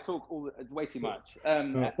me out. I talk way too much.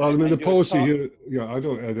 Well, I mean, the policy here, I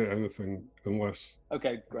don't edit anything unless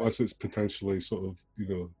it's potentially sort of,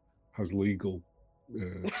 has legal.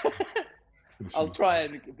 I'll try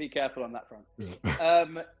and be careful on that front.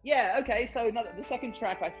 Okay. So the second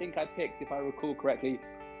track I think I picked, if I recall correctly,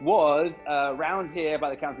 was "Round Here" by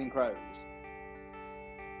the Counting Crows.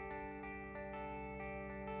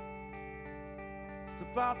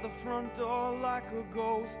 Step out the front door like a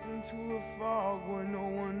ghost into the fog where no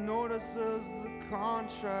one notices the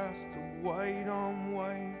contrast of white on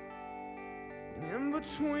white. And in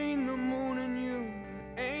between the moon and you,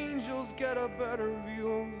 the angels get a better view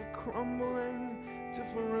of the crumbling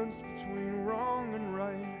difference between wrong and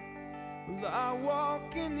right. Well, I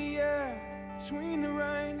walk in the air between the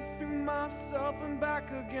rain, through myself and back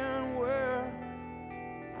again, where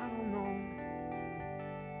I don't know.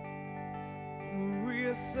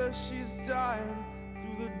 Maria says she's dying.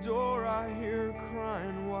 Through the door I hear her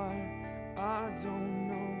crying. Why? I don't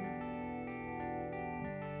know.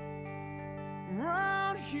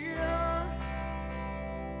 Around here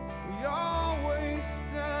we always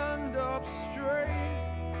stand up straight.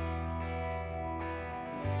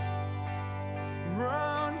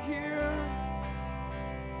 Around here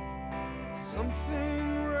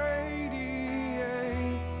something radiates.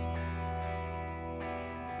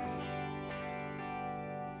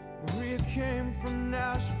 Maria came from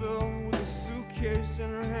Nashville with a suitcase in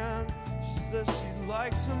her hand. She says she'd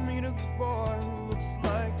like to meet a boy who looks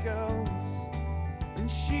like Elvis. And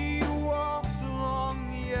she walks along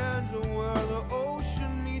the edge of where the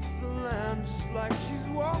ocean meets the land, just like she's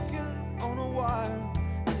walking on a wire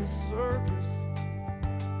in a circus.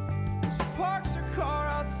 She parks her car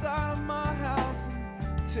outside of my house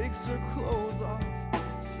and takes her clothes off.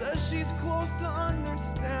 Says she's close to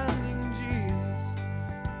understanding Jesus,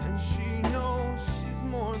 and she knows she's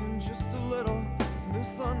more than just a little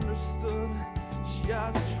misunderstood. She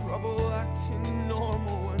has trouble acting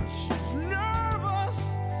normal when she's nervous.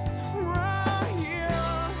 Around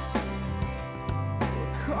here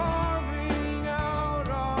we're carving out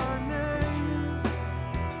our names.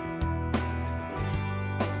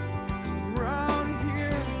 Around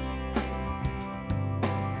here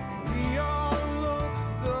we all look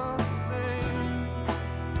the same.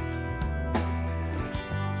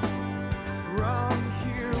 Around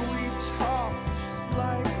here we talk just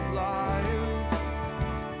like liars,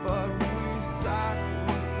 but we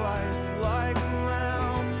sacrifice like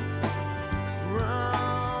lambs.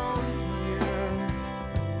 Around here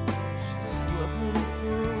she's slipping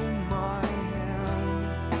through my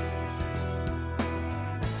hands.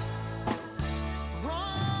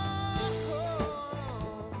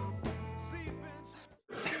 Sleeping.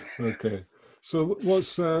 Okay. So what's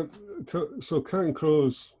so Counting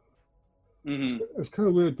Crows? Mhm. It's kind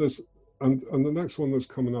of weird. This and the next one that's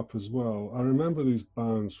coming up as well. I remember these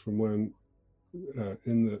bands from when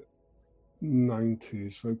in the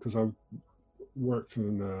 90s, because I worked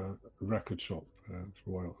in a record shop for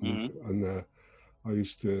a while, and I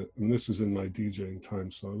used to, and this was in my DJing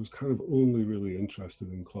time, so I was kind of only really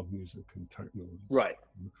interested in club music and techno. Right.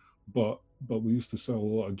 But we used to sell a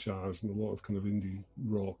lot of jazz and a lot of kind of indie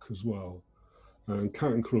rock as well. And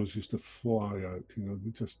Counting Crows used to fly out,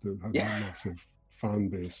 they just had a massive fan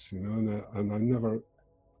base, and I never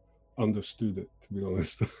understood it, to be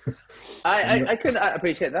honest. I can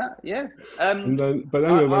appreciate that, yeah. But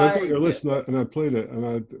anyway, when I got your list and I played it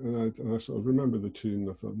and I sort of remember the tune,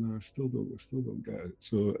 I thought, no, I still don't get it.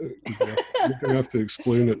 So you're gonna have to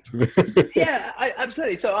explain it to me. Yeah,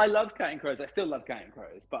 absolutely. So I loved Counting Crows. I still love Counting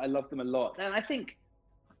Crows, but I love them a lot. And I think,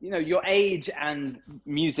 your age and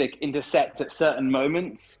music intersect at certain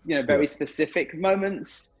moments, very specific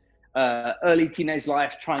moments. Early teenage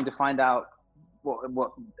life, trying to find out what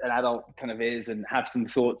an adult kind of is, and have some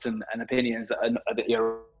thoughts and opinions that are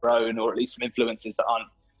your own, or at least some influences that aren't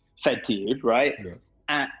fed to you, right?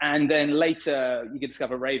 Yeah. And then later you can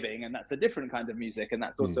discover raving, and that's a different kind of music, and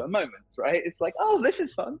that's also a moment, right? It's like, oh, this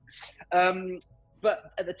is fun.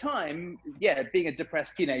 But at the time, being a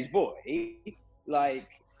depressed teenage boy, like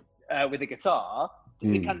with a guitar,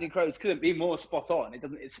 the Counting Crows couldn't be more spot on.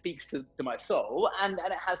 It speaks to my soul, and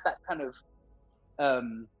it has that kind of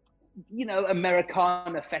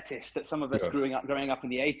Americana fetish that some of us growing up in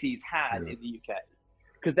the 80s had in the UK,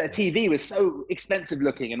 because their TV was so expensive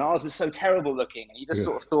looking and ours was so terrible looking, and you just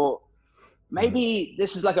sort of thought, maybe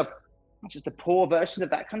this is like just a poor version of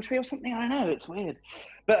that country or something. I don't know, it's weird.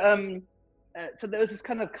 But so there was this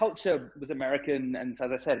kind of culture was American, and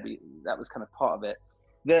as I said, that was kind of part of it.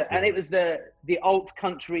 And it was the alt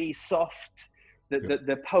country soft,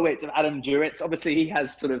 the poet of Adam Duritz. Obviously he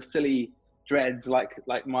has sort of silly dreads like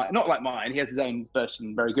mine, not like mine. He has his own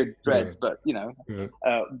version, very good dreads, but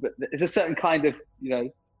but it's a certain kind of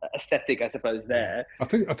aesthetic, I suppose. There, I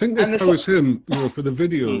think that was him. For the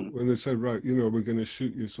video when they said, right, we're going to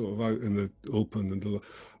shoot you sort of out in the open, and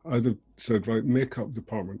I'd have said, right, makeup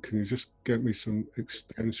department, can you just get me some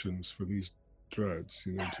extensions for these dreads,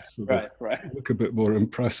 you know, just so Right, they right. look a bit more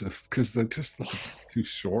impressive, because they just look a bit too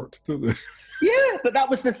short, don't they? Yeah, but that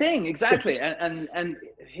was the thing, exactly. And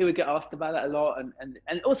he would get asked about it a lot.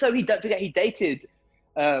 And also, don't forget, he dated,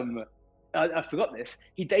 I forgot this,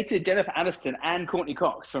 he dated Jennifer Aniston and Courtney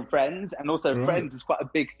Cox from Friends. And also, Right. Friends was quite a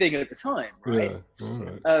big thing at the time, right? Yeah.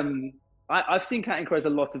 All right. I've seen Counting Crows a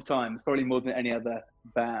lot of times, probably more than any other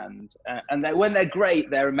band. And when they're great,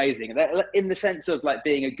 they're amazing. They're in the sense of like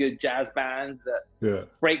being a good jazz band that Yeah.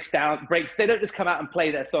 breaks. They don't just come out and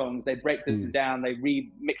play their songs. They break them down. They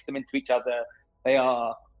remix them into each other. They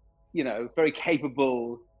are, you know, very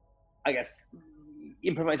capable, I guess,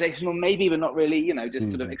 improvisational, maybe, but not really, you know, just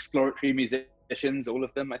sort of exploratory musicians, all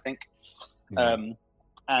of them, I think.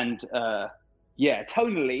 Yeah,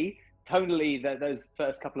 tonally, those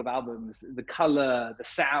first couple of albums, the color, the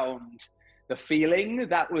sound, the feeling,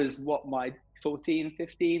 that was what my 14,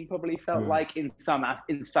 15 probably felt like in some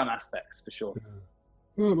aspects, for sure. Yeah.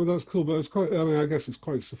 No, but that's cool. But it's quite, I mean, I guess it's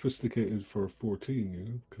quite sophisticated for 14, you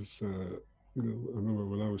know, because, you know, I remember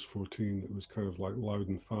when I was 14, it was kind of like loud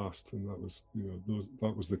and fast, and that was, you know,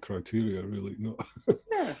 that was the criteria, really, not.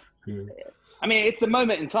 Yeah. Yeah. I mean, it's the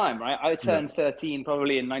moment in time, right? I turned 13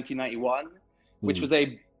 probably in 1991, which was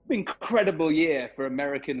a incredible year for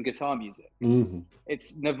American guitar music.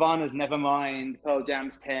 It's Nirvana's Nevermind, Pearl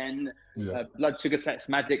Jam's 10, Blood Sugar Sex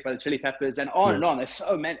Magic by the Chili Peppers, and on and on. There's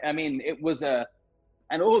so many. I mean, it was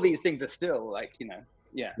and all these things are still like, you know,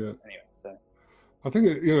 anyway, so. I think,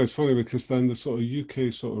 you know, it's funny because then the sort of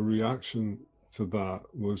UK sort of reaction to that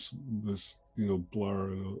was, you know,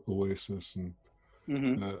 Blur and Oasis and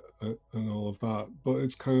all of that. But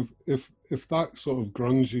it's kind of, if that sort of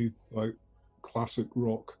grungy, like classic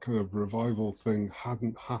rock kind of revival thing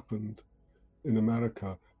hadn't happened in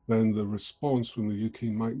America, then the response from the UK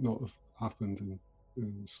might not have happened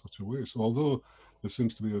in such a way. So although there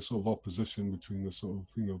seems to be a sort of opposition between the sort of,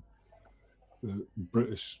 you know, the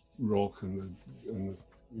British rock and the, you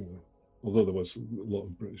know, although there was a lot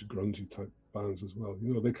of British grungy type bands as well,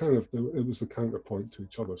 you know, they kind of, it was a counterpoint to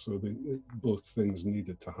each other. So both things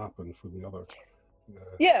needed to happen for the other.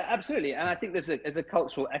 Yeah, absolutely. And I think there's a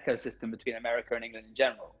cultural ecosystem between America and England in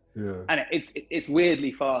general. Yeah. And it's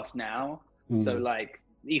weirdly fast now. So like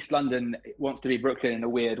East London wants to be Brooklyn in a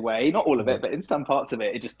weird way. Not all of it, but in some parts of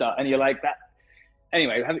it, it just does. And you're like that.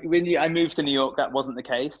 Anyway, when I moved to New York, that wasn't the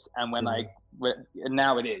case. And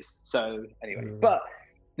now it is. So anyway, but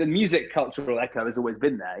the music cultural echo has always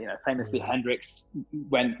been there. You know, famously Hendrix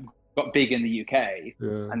got big in the UK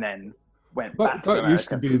and then went back to America. That used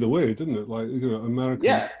to be the way, didn't it? Like, you know,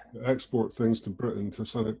 America export things to Britain to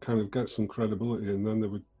sort of kind of get some credibility, and then they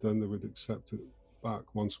would accept it back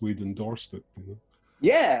once we'd endorsed it. You know?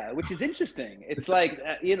 Yeah, which is interesting. It's like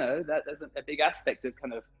you know, there's a big aspect of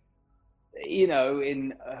kind of, you know,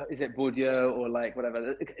 in is it Bourdieu or like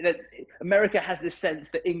whatever, America has this sense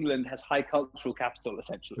that England has high cultural capital,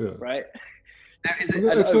 essentially, right? There is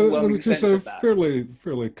which is a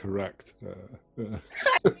fairly correct. They're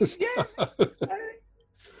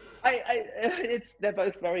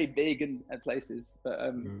both very big and places,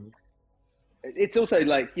 but it's also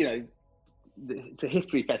like, you know, it's a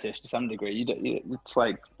history fetish to some degree. It's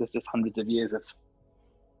like there's just hundreds of years of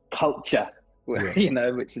culture, you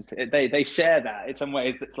know, which is they share that in some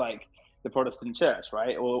ways. That's like the Protestant church,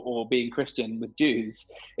 right? Or being Christian with Jews.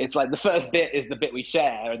 It's like the first bit is the bit we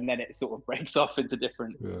share, and then it sort of breaks off into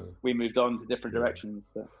different, we moved on to different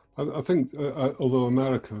directions. But I think, although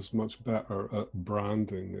America is much better at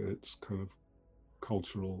branding its kind of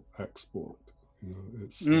cultural export, you know,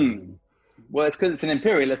 it's... well, it's because it's an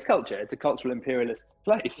imperialist culture. It's a cultural imperialist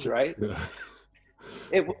place, right? Yeah.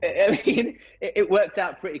 It worked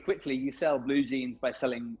out pretty quickly. You sell blue jeans by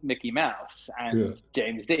selling Mickey Mouse and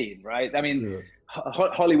James Dean, right? I mean,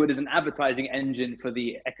 Hollywood is an advertising engine for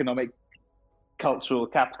the economic, cultural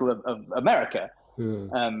capital of America,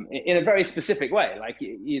 in a very specific way. Like,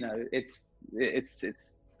 you know, it's.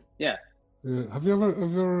 Yeah. Have you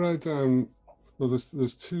ever read? Well,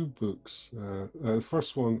 there's two books. The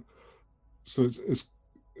first one, so it's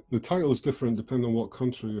the title is different depending on what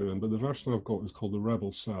country you're in, but the version I've got is called The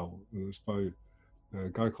Rebel Cell, and it's by a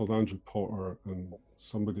guy called Andrew Potter and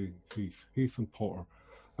somebody Heath and Potter.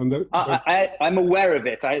 And I'm aware of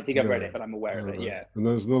it. I don't think I've read it, but I'm aware of it. Yeah. And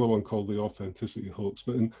there's another one called The Authenticity Hoax.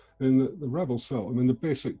 But in the Rebel Cell, I mean, the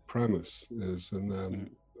basic premise is, and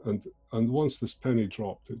once this penny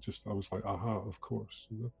dropped, I was like, aha, of course,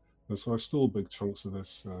 you know. And so I stole big chunks of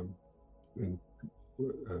this in.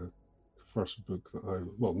 First book that I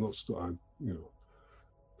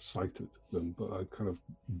cited them, but I kind of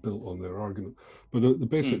built on their argument. But the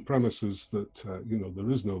basic premise is that, you know, there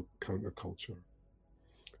is no counterculture.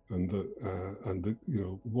 and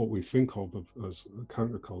what we think of as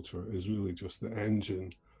counterculture is really just the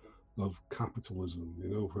engine of capitalism,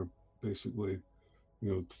 where basically,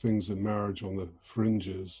 things emerge on the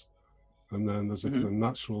fringes, and then there's a kind of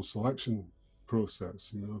natural selection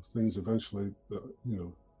process, things eventually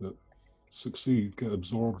that succeed get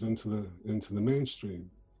absorbed into the mainstream.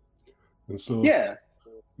 And so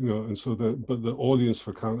but the audience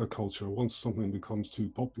for counterculture, once something becomes too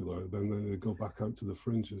popular, then they go back out to the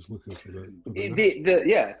fringes looking for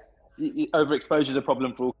the overexposure is a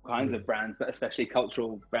problem for all kinds of brands, but especially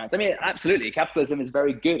cultural brands. I mean, absolutely, capitalism is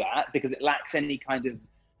very good at, because it lacks any kind of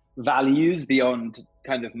values beyond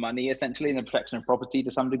kind of money, essentially, and the protection of property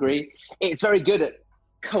to some degree. It's very good at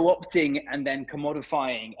co-opting and then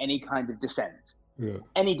commodifying any kind of dissent. Yeah.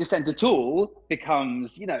 Any dissent at all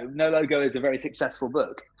becomes, No Logo is a very successful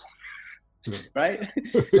book, right?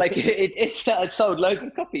 Like it sold loads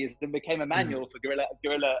of copies and became a manual for guerrilla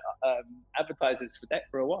advertisers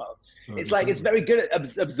for a while. It's like, it's very good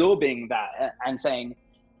at absorbing that and saying,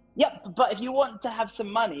 yep, but if you want to have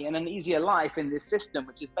some money and an easier life in this system,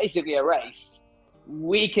 which is basically a race,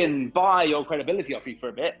 we can buy your credibility off you for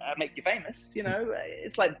a bit and make you famous.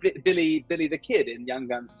 It's like Billy the Kid in Young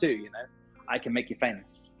Guns 2, I can make you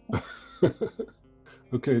famous.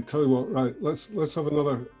 Okay, tell you what, right? Let's have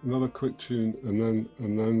another quick tune, and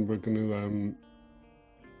then we're going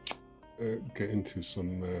to get into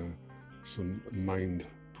some mind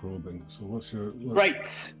probing. So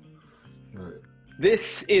Great. Right.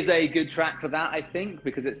 This is a good track for that, I think,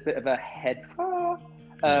 because it's a bit of a head.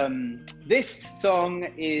 This song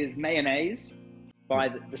is Mayonnaise by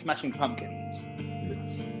the Smashing Pumpkins.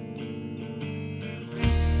 Yes.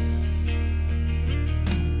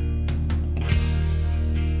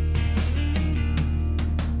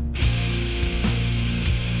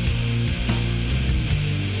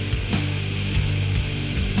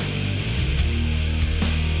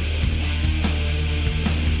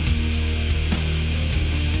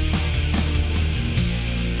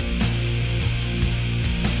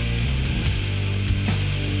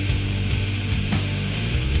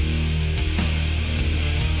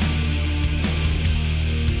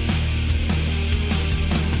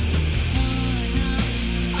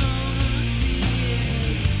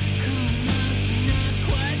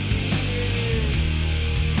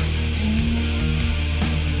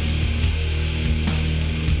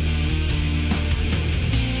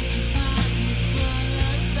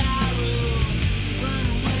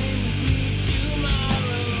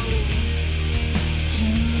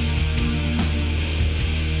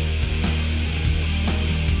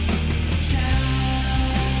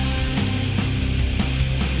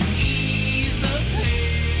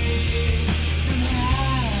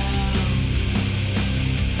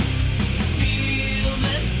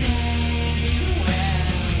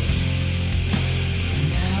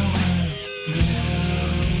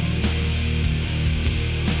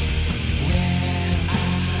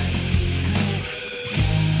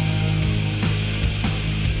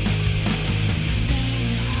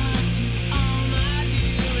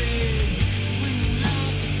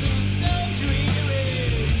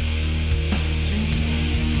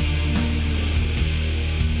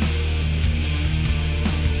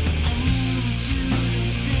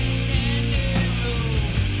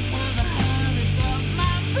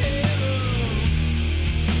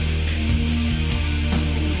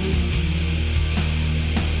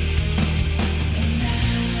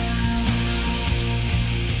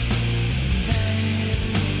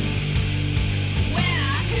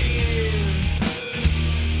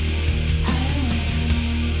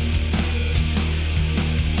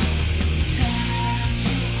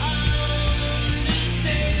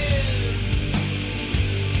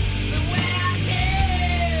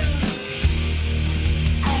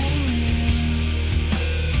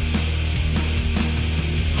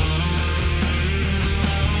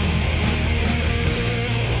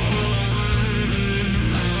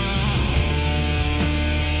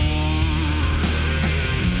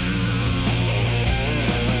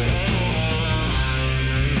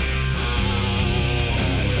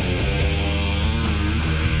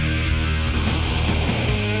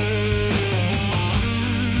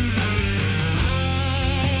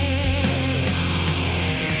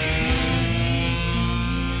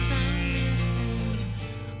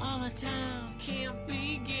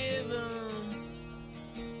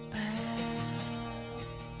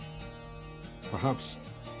 Perhaps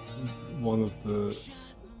one of the...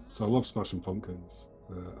 So I love Smashing Pumpkins,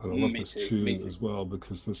 and I love this tune as well,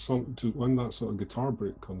 because there's when that sort of guitar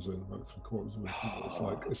break comes in about 3/4 of the way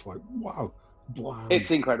through, it's like wow, bland. It's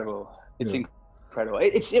incredible. incredible.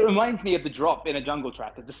 It reminds me of the drop in a Jungle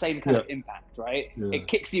Track, of the same kind of impact, right? Yeah. It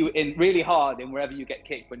kicks you in really hard in wherever you get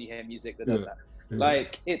kicked when you hear music that does that. Yeah.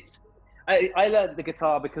 Like I learned the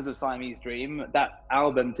guitar because of Siamese Dream. That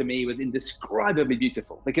album to me was indescribably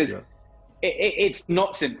beautiful because it's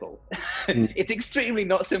not simple. It's extremely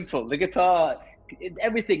not simple. The guitar,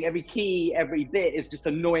 everything, every key, every bit is just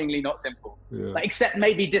annoyingly not simple. Like, except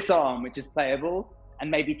maybe Disarm, which is playable,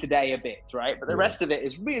 and maybe Today a bit, right? But the rest of it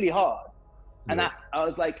is really hard. And that I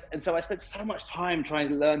was like, and so I spent so much time trying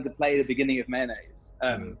to learn to play the beginning of Mayonnaise.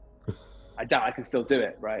 I doubt I can still do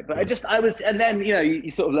it, right? But and then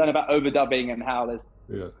you sort of learn about overdubbing and how there's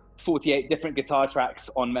 48 different guitar tracks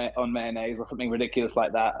on Mayonnaise or something ridiculous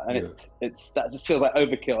like that, and that just feels like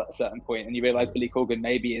overkill at a certain point, and you realize Billy Corgan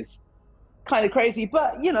maybe is kind of crazy,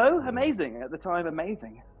 but amazing at the time,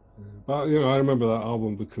 amazing. But I remember that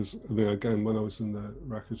album because again, when I was in the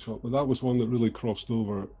record shop, but that was one that really crossed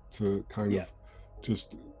over to kind of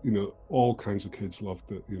just all kinds of kids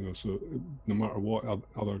loved it, so no matter what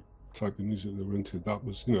other type of music they were into, that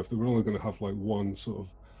was if they were only going to have like one sort of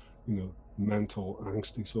mental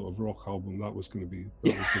angsty sort of rock album, that was going to be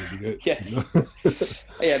it. Yes.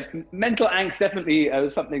 Mental angst definitely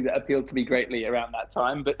was something that appealed to me greatly around that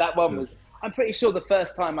time, but that one was, I'm pretty sure the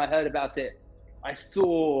first time I heard about it, I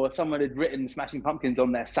saw someone had written Smashing Pumpkins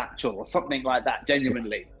on their satchel or something like that,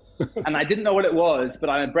 genuinely. And I didn't know what it was, but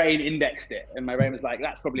my brain indexed it, and my brain was like,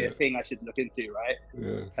 that's probably a thing I should look into,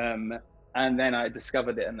 right? And then I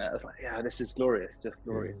discovered it, and I was like, this is glorious, just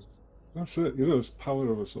glorious. That's it. It's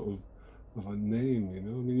power of a sort of a name. I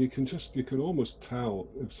mean, you can almost tell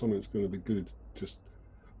if something's going to be good.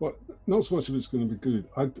 Not so much if it's going to be good.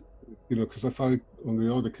 Because if I, on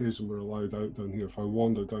the odd occasion we're allowed out down here, if I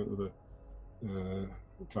wander down to the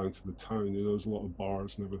town, there's a lot of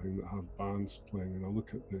bars and everything that have bands playing, and I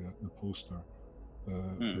look at the poster,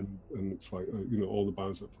 and it's like all the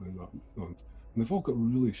bands that play in that month. And they've all got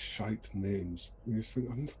really shite names. And you just think,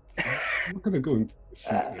 I'm not going to go and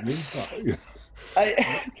see that.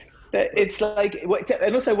 It's like,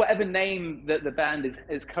 and also whatever name that the band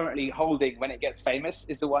is currently holding when it gets famous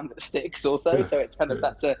is the one that sticks also. So it's kind of,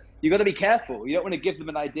 you got to be careful. You don't want to give them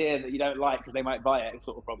an idea that you don't like because they might buy it,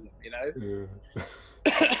 sort of problem,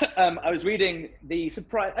 I was reading that's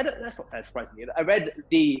not fair surprisingly. I read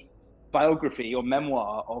the biography or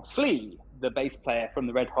memoir of Flea, the bass player from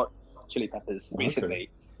the Red Hot Chili Peppers recently.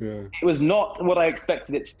 It was not what I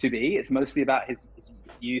expected it to be. It's mostly about his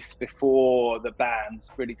youth before the band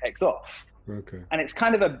really takes off. And it's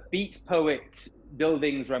kind of a beat poet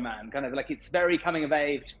buildings roman, kind of like, it's very coming of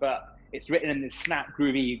age, but it's written in this snap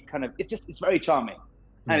groovy kind of, it's very charming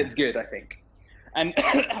and it's good, I think. And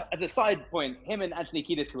as a side point, him and Anthony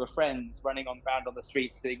Kiedis, who were friends, running around on the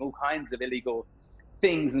streets doing all kinds of illegal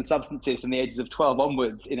things and substances from the ages of 12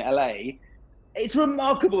 onwards in LA. It's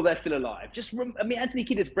remarkable they're still alive. Anthony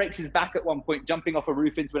Kiedis breaks his back at one point jumping off a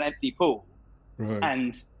roof into an empty pool.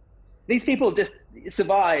 And these people just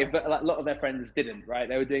survived, but a lot of their friends didn't, right?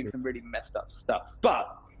 They were doing some really messed up stuff.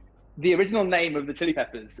 But the original name of the Chili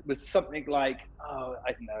Peppers was something like, I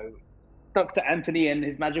don't know, Dr. Anthony and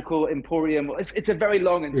his Magical Emporium. It's a very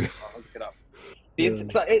long and I'll look it up.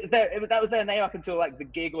 That was their name up until like the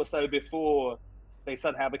gig or so before they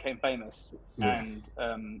somehow became famous. And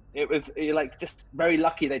it was like just very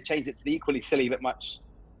lucky they changed it to the equally silly but much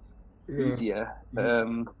easier.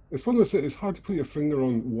 It's one of those, it's hard to put your finger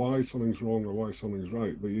on why something's wrong or why something's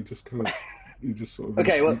right, but you just kind of sort of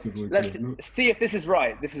okay, well, let's see if this is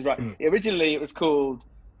right. Originally it was called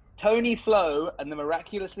Tony Flo and the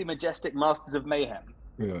Miraculously Majestic Masters of Mayhem.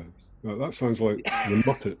 No, that sounds like the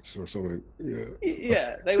Muppets or something.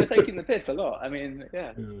 They were taking the piss a lot. I mean,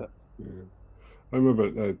 I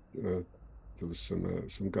remember there was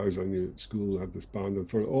some guys I knew at school who had this band, and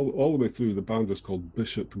for all the way through, the band was called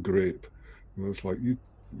Bishop Grape, and I was like, you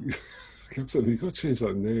kept saying, you got to change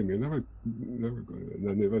that name. You're never going to. And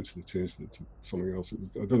then they eventually changed it to something else.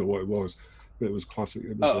 I don't know what it was, but it was classic.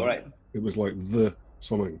 It was It was like the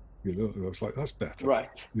something, and I was like, that's better.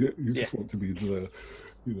 Right. You just want to be the,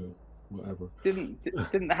 whatever. Didn't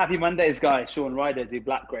the Happy Mondays guy Sean Ryder do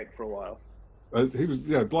Black Grape for a while? He was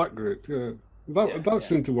Black Grape. That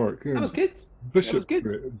seemed to work. That was good. Bishop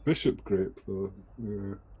Grape.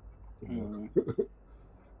 When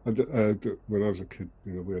I was a kid,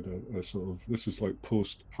 we had a sort of, this was like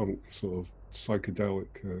post-punk sort of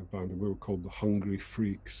psychedelic band, and we were called the Hungry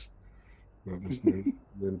Freaks. That was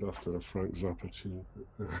named after a Frank Zappa tune.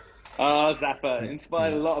 Zappa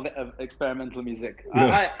inspired a lot of experimental music.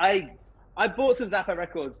 I bought some Zappa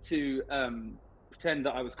records to pretend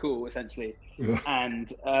that I was cool, essentially,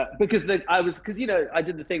 and because I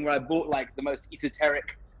did the thing where I bought like the most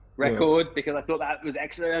esoteric record because I thought that was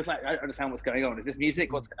extra. I was like, I don't understand what's going on. Is this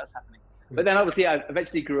music? What's happening? But then obviously I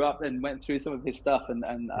eventually grew up and went through some of his stuff,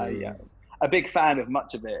 and I a big fan of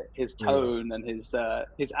much of it. His tone and his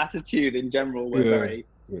attitude in general were very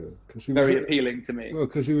appealing to me. Well,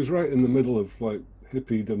 because he was right in the middle of like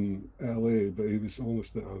hippiedom LA, but he was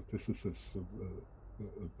almost the antithesis of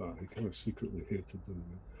that. He kind of secretly hated them.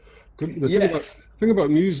 The thing about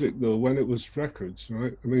music, though, when it was records,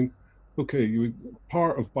 right? I mean, okay,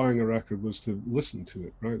 part of buying a record was to listen to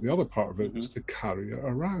it, right? The other part of it was to carry it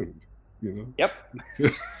around, you know? Yep.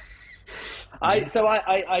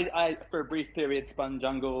 I for a brief period spun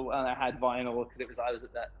Jungle, and I had vinyl because I was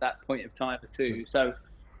at that point of time too. So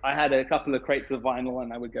I had a couple of crates of vinyl,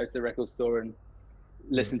 and I would go to the record store and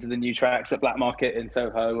listen to the new tracks at Black Market in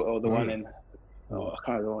Soho, or the one in I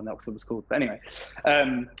can't remember what Oxford was called, but anyway.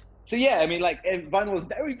 So yeah, I mean, like vinyl was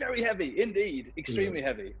very, very heavy, indeed, extremely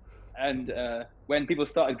heavy. And when people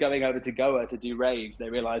started going over to Goa to do raves, they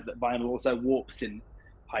realized that vinyl also warps in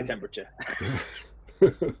high temperature.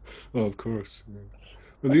 Oh, of course. Yeah.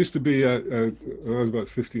 But there used to be, when I was about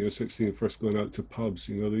 15 or 16, first going out to pubs,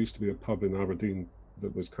 you know, there used to be a pub in Aberdeen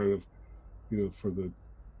that was kind of, you know, for the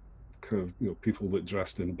kind of, you know, people that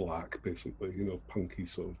dressed in black, basically, you know, punky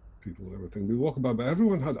sort of people and everything. We walk about, but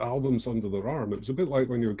everyone had albums under their arm. It was a bit like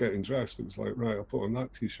when you were getting dressed. It was like, right, I'll put on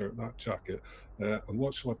that t-shirt, that jacket, and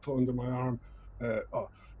what shall I put under my arm?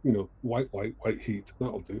 You know, white light, white heat,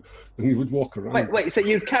 that'll do. And you would walk around. Wait, so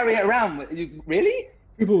you'd carry it around? Really?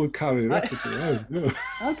 People would carry records around, yeah.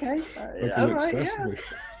 Okay, like all an right, accessory.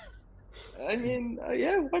 Yeah. I mean,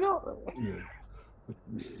 yeah, why not? Yeah.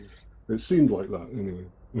 It seemed like that, anyway.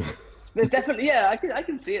 There's definitely, I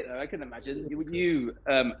can see it though. I can imagine you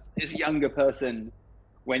as a younger person,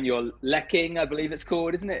 when you're lekking, I believe it's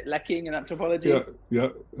called, isn't it? Lekking in anthropology. Yeah,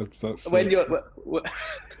 that's when you're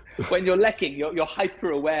lekking, you're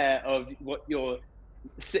hyper aware of what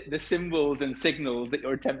the symbols and signals that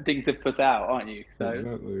you're attempting to put out, aren't you? So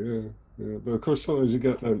exactly, yeah. But of course, sometimes you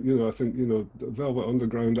get that. You know, I think the Velvet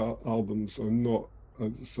Underground albums are not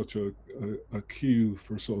such a cue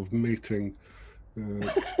for sort of mating.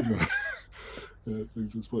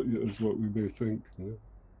 Things is what we may think. Yeah.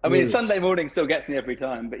 I mean, Sunday morning still gets me every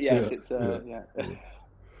time, but yes, it's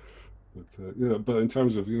But in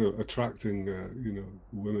terms of attracting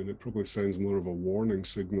women, it probably sounds more of a warning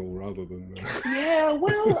signal rather than. Yeah,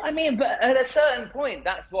 well, I mean, but at a certain point,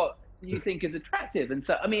 that's what you think is attractive, and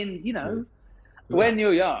so I mean, when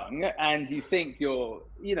you're young and you think you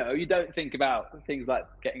don't think about things like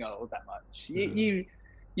getting old that much.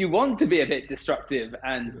 You want to be a bit destructive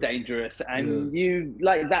and dangerous, and you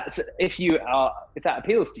like that's if that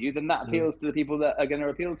appeals to you, then that appeals to the people that are going to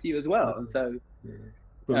appeal to you as well. And so,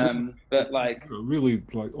 but like really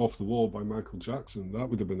like Off the Wall by Michael Jackson, that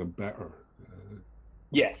would have been a better.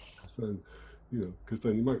 Yes. Then, because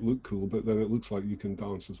then you might look cool, but then it looks like you can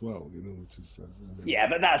dance as well, which is. Yeah,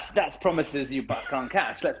 but that's promises you but can't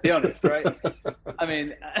catch. Let's be honest, right? I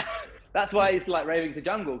mean. That's why it's like raving to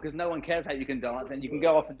Jungle, because no one cares how you can dance, and you can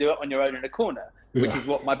go off and do it on your own in a corner, which is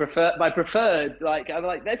what my preferred. Like I'm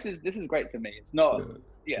like, this is great for me. It's not,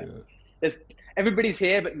 There's everybody's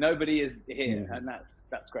here, but nobody is here, and that's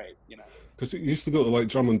great, Because it used to go to like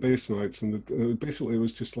drum and bass nights, and basically it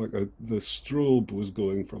was just like the strobe was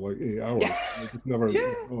going for like 8 hours. It was never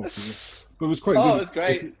off. But it was quite good. Oh, it was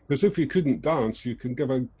great. Because if you couldn't dance, you can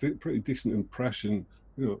give a pretty decent impression,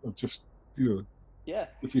 of just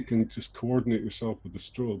if you can just coordinate yourself with the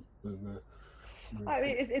strobe, then I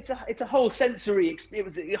mean, it's a whole sensory. It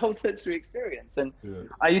was a whole sensory experience, and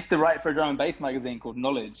I used to write for a drum and bass magazine called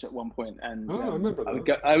Knowledge at one point, and I remember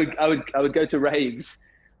that. I would go to raves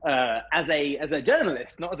as a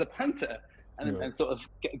journalist, not as a punter, and sort of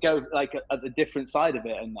go like at the different side of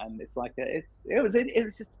it, and it's like it was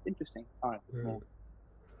just interesting time. Yeah.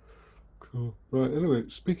 Cool. Right. Anyway,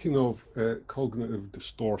 speaking of cognitive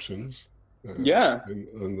distortions. And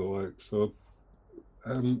the like. So,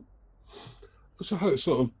 so how to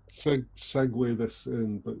sort of segue this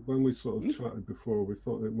in, but when we sort of chatted before, we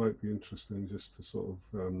thought it might be interesting just to sort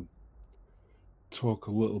of talk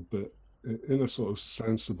a little bit in a sort of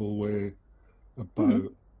sensible way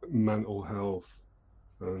about mental health.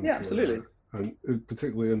 And, absolutely. And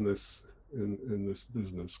particularly in this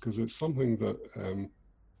business, because it's something that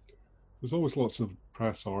there's always lots of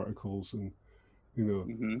press articles and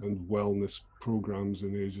and wellness programs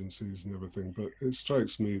and agencies and everything, but it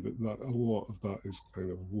strikes me that a lot of that is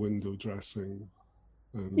kind of window dressing.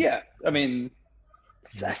 I mean,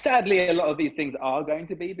 sadly, a lot of these things are going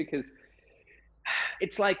to be, because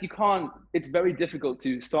it's like it's very difficult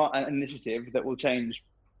to start an initiative that will change,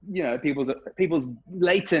 people's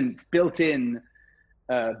latent, built-in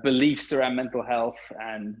beliefs around mental health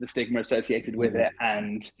and the stigma associated with it,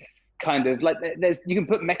 and kind of like you can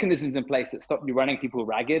put mechanisms in place that stop you running people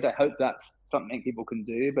ragged. I hope that's something people can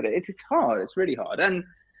do, but it's hard. It's really hard. And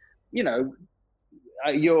you know,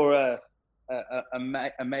 you're a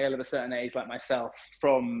male of a certain age like myself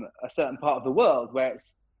from a certain part of the world where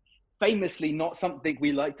it's famously not something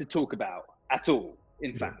we like to talk about at all.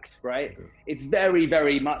 In fact, right? It's very,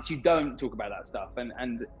 very much, you don't talk about that stuff.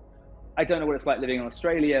 And I don't know what it's like living in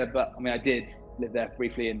Australia, but I mean, I did live there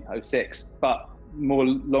briefly in 2006, but more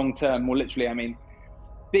long-term, more literally, I mean,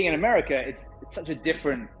 being in America, it's such a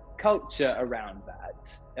different culture around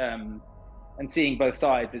that. And seeing both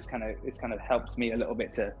sides is kind of helps me a little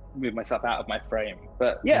bit to move myself out of my frame.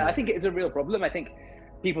 But yeah, I think it is a real problem. I think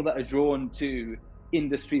people that are drawn to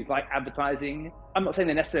industries like advertising, I'm not saying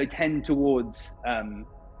they necessarily tend towards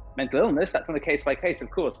mental illness. That's on a case by case,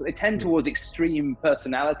 of course, but they tend towards extreme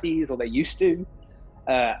personalities, or they used to,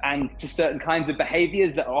 and to certain kinds of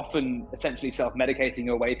behaviors that are often essentially self-medicating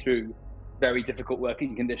your way through very difficult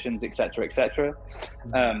working conditions, et cetera, et cetera.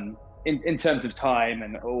 In terms of time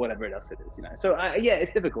or whatever else it is, you know. So yeah,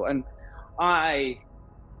 it's difficult, and I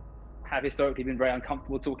have historically been very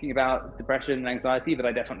uncomfortable talking about depression and anxiety, but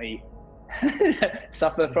I definitely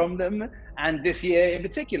suffer from them. And this year in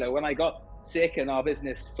particular, when I got sick and our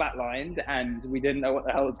business flatlined and we didn't know what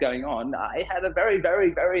the hell was going on, I had a very, very,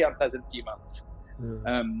 very unpleasant few months,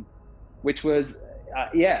 which was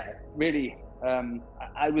really.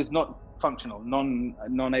 I was not functional,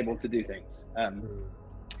 non able to do things.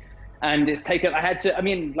 And it's taken, I had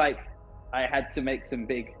to make some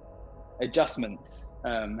big adjustments.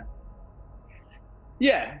 But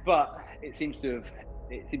it seems to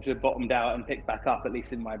have bottomed out and picked back up, at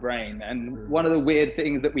least in my brain. And one of the weird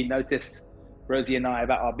things that we notice, Rosie and I,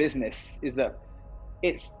 about our business is that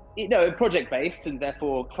it's, you know, project-based, and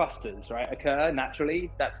therefore clusters, right, occur naturally.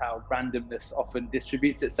 That's how randomness often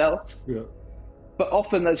distributes itself. Yeah. But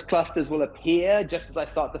often those clusters will appear just as I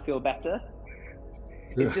start to feel better.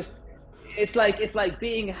 Yeah. It's like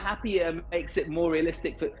being happier makes it more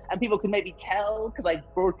realistic, and people can maybe tell because I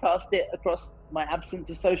broadcast it across my absence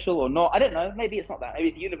of social or not. I don't know. Maybe it's not that.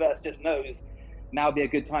 Maybe the universe just knows now would be a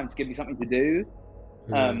good time to give me something to do.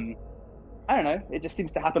 Yeah. I don't know. It just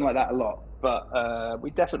seems to happen like that a lot. But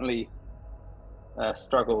we definitely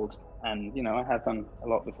struggled, and you know, I have done a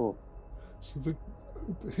lot before. So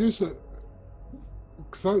here's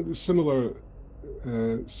because similar,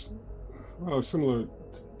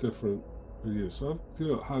 different years. So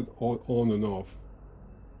I've had on and off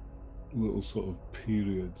little sort of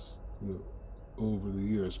periods, you know, over the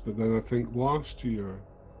years. But then I think last year,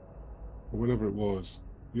 or whenever it was,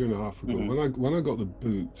 year and a half ago, when I got the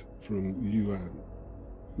boot from UN,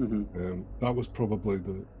 that was probably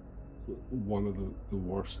one of the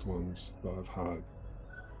worst ones that I've had.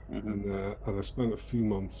 And I spent a few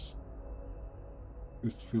months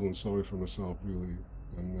just feeling sorry for myself, really,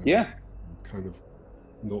 and kind of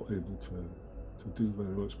not able to do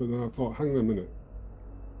very much. But then I thought, hang on a minute,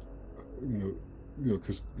 you know,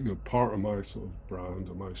 because part of my sort of brand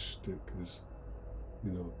or my shtick is,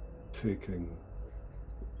 you know, taking,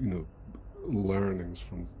 you know, learnings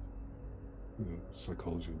from, you know,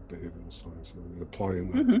 psychology and behavioral science and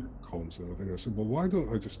applying that to comms and everything. I said, well, why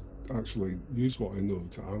don't I just actually use what I know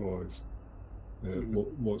to analyze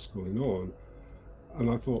what's going on?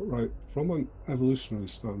 And I thought, right, from an evolutionary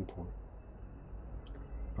standpoint,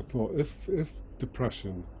 I thought if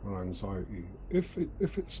depression or anxiety, if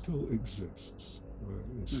it still exists, right?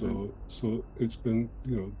 And so it's been,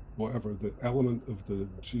 you know, whatever the element of the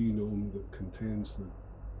genome that contains the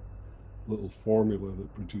little formula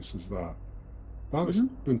that produces that's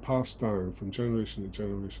been passed down from generation to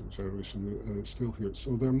generation to generation, and it's still here.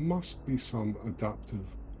 So there must be some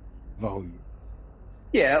adaptive value.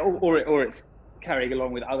 Yeah, or it's carrying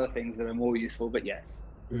along with other things that are more useful, but yes.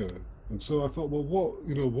 Yeah. And so I thought, well,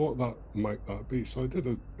 what that might that be? So I did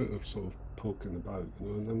a bit of sort of poking about, you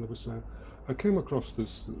know, and then there was I came across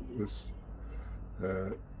this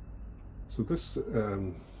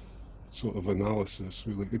sort of analysis.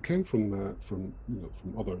 Really, it came from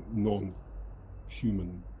other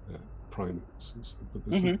non-human primates,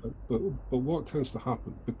 but what tends to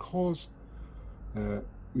happen because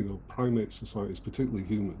you know, primate societies, particularly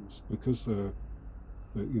humans, because there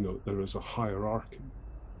is a hierarchy.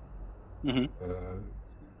 You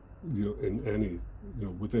know, in any, you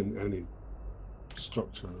know, within any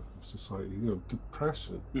structure of society, you know,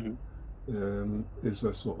 depression is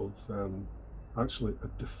a sort of actually a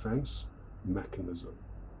defense mechanism,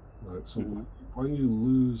 right? So when you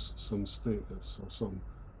lose some status or some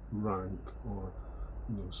rank or,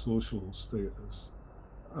 you know, social status,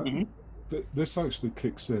 this actually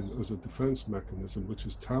kicks in as a defense mechanism, which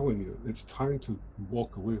is telling you it's time to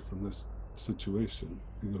walk away from this situation,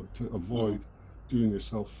 to avoid doing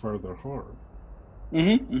yourself further harm.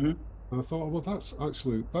 And I thought, well,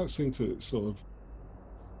 that seemed to sort of,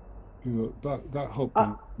 that helped me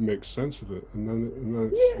make sense of it. And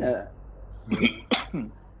then it's,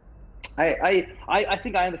 I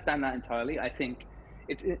think I understand that entirely. I think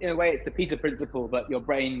it's, in a way, it's the Peter principle, but your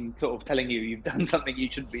brain sort of telling you you've done something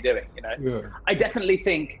you shouldn't be doing. Yeah. I definitely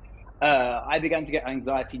think I began to get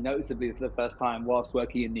anxiety noticeably for the first time whilst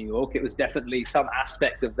working in New York. It was definitely some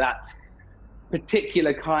aspect of that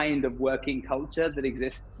particular kind of working culture that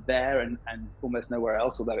exists there and almost nowhere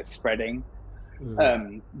else, although it's spreading.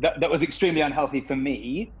 That was extremely unhealthy for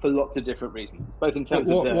me for lots of different reasons, both in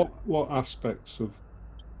terms of what aspects of.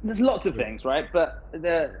 There's lots of things, right? But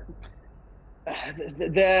the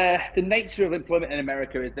nature of employment in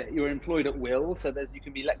America is that you're employed at will. So you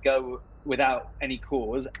can be let go without any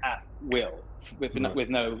cause at will, with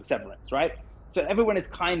no severance, right? So everyone is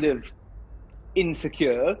kind of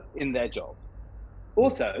insecure in their job.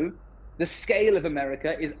 Also, the scale of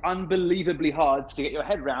America is unbelievably hard to get your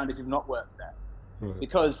head around if you've not worked there. Right.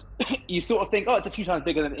 Because you sort of think, oh, it's a few times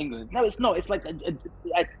bigger than England. No, it's not. It's like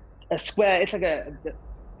a square. It's like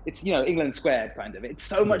it's England squared kind of. It's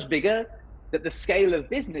so much bigger that the scale of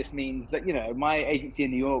business means that my agency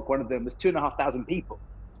in New York, one of them was 2,500 people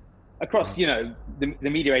across the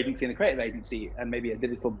media agency and the creative agency and maybe a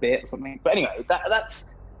digital bit or something. But anyway, that's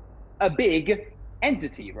a big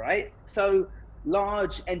entity, right? So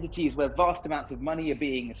large entities where vast amounts of money are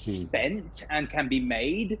being spent and can be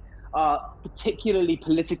made are particularly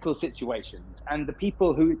political situations. And the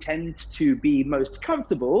people who tend to be most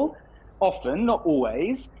comfortable, often, not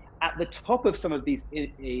always, at the top of some of these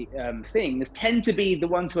things tend to be the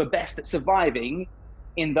ones who are best at surviving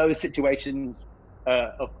in those situations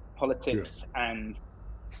of politics and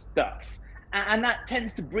stuff. And that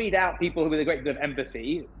tends to breed out people with a great deal of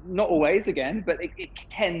empathy. Not always, again, but it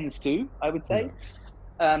tends to, I would say.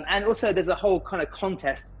 And also there's a whole kind of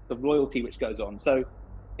contest of loyalty which goes on. So,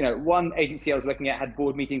 one agency I was working at had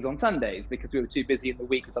board meetings on Sundays because we were too busy in the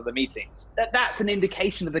week with other meetings. That's an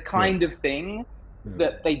indication of the kind of thing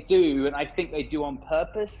that they do, and I think they do on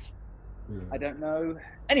purpose. I don't know.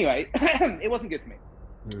 Anyway, it wasn't good for me.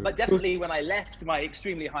 But definitely when I left my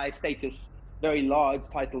extremely high status, very large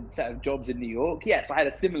titled set of jobs in New York, yes, I had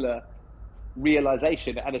a similar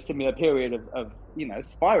realization at a similar period of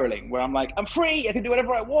spiraling where I'm like, I'm free, I can do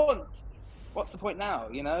whatever I want. What's the point now?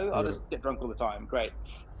 I'll just get drunk all the time. Great.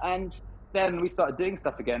 And then we started doing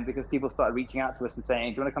stuff again because people started reaching out to us and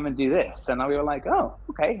saying, do you want to come and do this? And we were like, oh,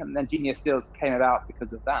 okay. And then Genius Steals came about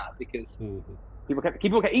because of that, because people kept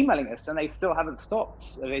emailing us and they still haven't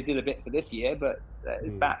stopped. They did a bit for this year, but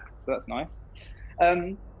it's back. So that's nice.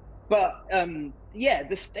 But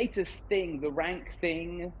the status thing, the rank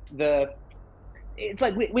thing, it's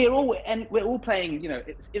like we're all playing,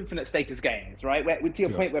 it's infinite status games, right? To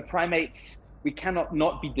your point, we're primates. We cannot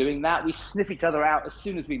not be doing that. We sniff each other out as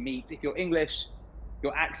soon as we meet. If you're English,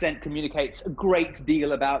 your accent communicates a great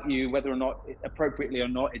deal about you, whether or not appropriately or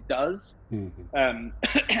not, it does. And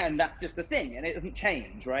that's just the thing, and it doesn't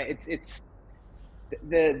change, right? It's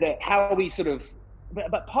the how we sort of.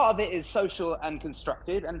 But part of it is social and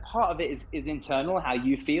constructed, and part of it is internal, how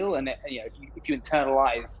you feel, and if you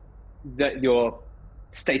internalize that your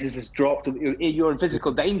status has dropped, you're in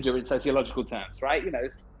physical danger in sociological terms, right?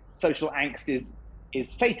 Social angst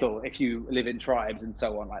is fatal if you live in tribes and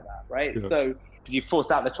so on like that, right? So because you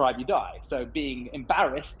force out the tribe, you die. So being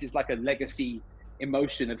embarrassed is like a legacy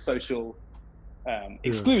emotion of social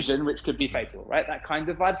exclusion, which could be fatal, right? That kind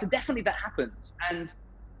of vibe. So definitely that happens, and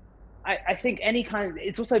I think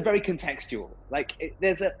it's also very contextual. Like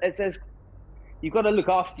there's you've got to look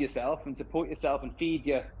after yourself and support yourself and feed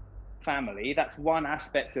your family. That's one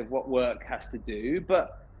aspect of what work has to do.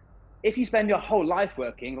 But if you spend your whole life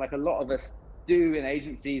working, like a lot of us do in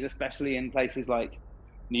agencies, especially in places like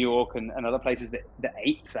New York and other places that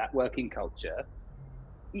ape that working culture,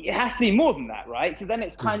 it has to be more than that, right? So then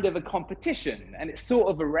it's kind of a competition, and it's sort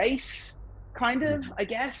of a race, kind of, I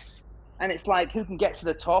guess. And it's like, who can get to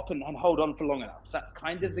the top and hold on for long enough? That's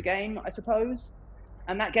kind of the game, I suppose.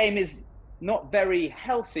 And that game is not very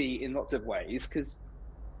healthy in lots of ways, because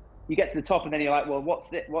you get to the top and then you're like, well,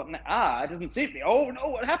 what's it? It doesn't suit me. Oh no,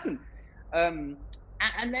 what happened? And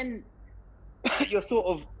then you're sort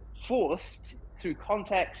of forced through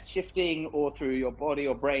context shifting or through your body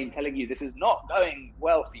or brain telling you this is not going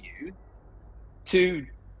well for you to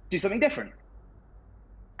do something different.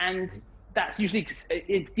 And that's usually,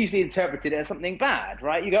 it's usually interpreted as something bad,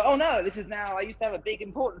 right? You go, oh no, this is now, I used to have a big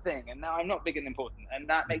important thing and now I'm not big and important, and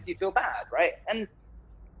that makes you feel bad, right? And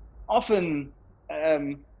often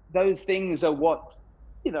those things are what,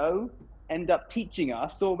 you know, end up teaching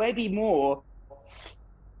us, or maybe more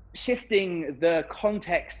shifting the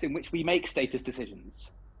context in which we make status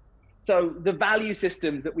decisions. So the value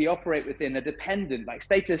systems that we operate within are dependent, like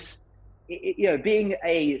status, you know, being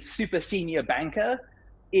a super senior banker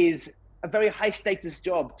is a very high status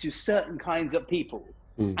job to certain kinds of people,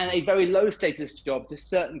 and a very low status job to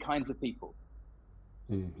certain kinds of people.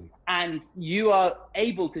 And you are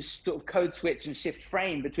able to sort of code switch and shift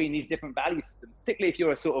frame between these different value systems, particularly if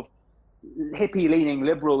you're a sort of hippie leaning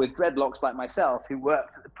liberal with dreadlocks like myself, who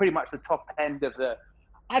worked at pretty much the top end of the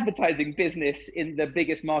advertising business in the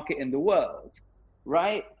biggest market in the world,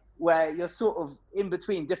 right? Where you're sort of in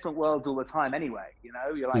between different worlds all the time anyway, you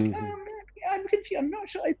know, you're like, I'm confused, I'm not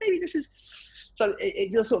sure, maybe this is, so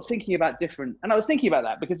you're sort of thinking about different, and I was thinking about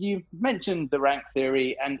that because you mentioned the rank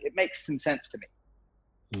theory and it makes some sense to me.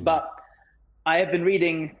 But I have been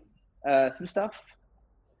reading some stuff,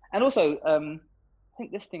 and also I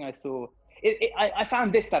think this thing I saw, I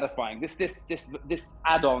found this satisfying, this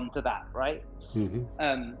add-on to that, right?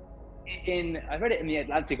 I read it in the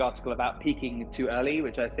Atlantic article about peaking too early,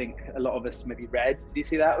 which I think a lot of us maybe read. Did you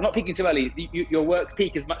see that? Well, not peaking too early. Your work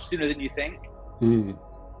peak is much sooner than you think.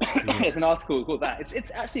 There's an article called that.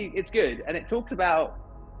 It's good, and it talks about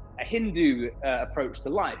a Hindu approach to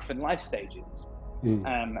life and life stages.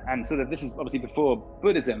 And sort of, this is obviously before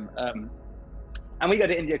Buddhism. And we go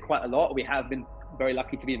to India quite a lot. We have been very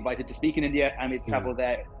lucky to be invited to speak in India, and we travel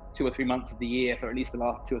there 2 or 3 months of the year for at least the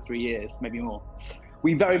last 2 or 3 years, maybe more.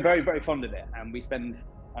 We're very, very, very fond of it, and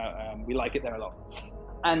we like it there a lot.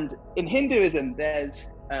 And in Hinduism, there's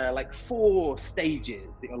like 4 stages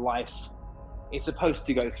that your life is supposed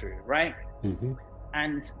to go through, right?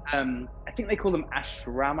 And I think they call them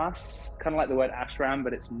ashramas, kind of like the word ashram,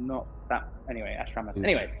 but it's not that. Anyway, ashramas.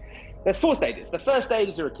 Anyway, there's 4 stages. The first stage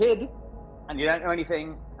is you're a kid and you don't know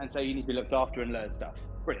anything, and so you need to be looked after and learn stuff.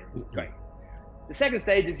 Brilliant, great. The second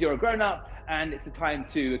stage is you're a grown-up and it's the time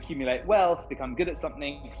to accumulate wealth, become good at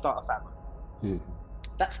something, start a family.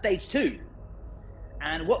 That's stage 2.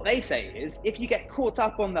 And what they say is, if you get caught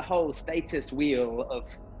up on the whole status wheel of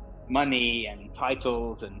money and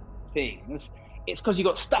titles and things, it's because you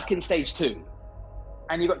got stuck in stage 2,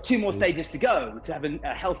 and you've got 2 more stages to go to have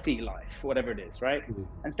a healthy life, whatever it is, right?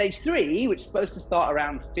 And stage 3, which is supposed to start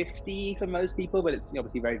around 50 for most people, but it's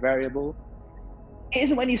obviously very variable, it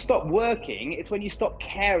isn't when you stop working, it's when you stop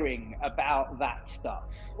caring about that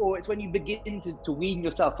stuff, or it's when you begin to wean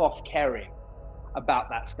yourself off caring about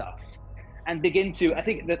that stuff and begin to, I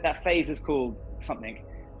think that phase is called something,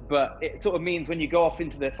 but it sort of means when you go off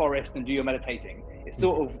into the forest and do your meditating, it's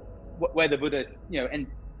sort of where the Buddha, you know, and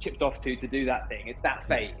chipped off to do that thing. It's that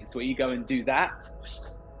phase where you go and do that,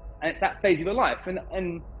 and it's that phase of your life,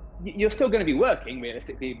 and you're still going to be working.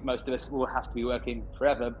 Realistically, most of us will have to be working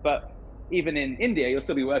forever, but even in India, you'll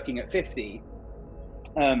still be working at 50.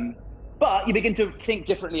 But you begin to think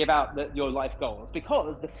differently about your life goals,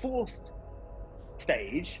 because the 4th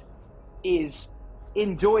stage is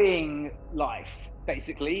enjoying life,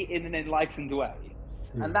 basically, in an enlightened way.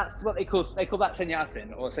 And that's what they call that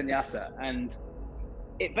sannyasin or sannyasa. And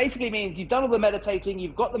it basically means you've done all the meditating,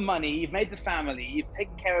 you've got the money, you've made the family, you've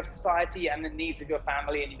taken care of society and the needs of your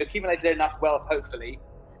family, and you've accumulated enough wealth, hopefully.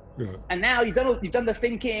 And now you've done the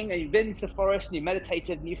thinking, and you've been to the forest and you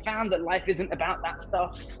meditated, and you found that life isn't about that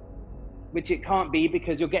stuff, which it can't be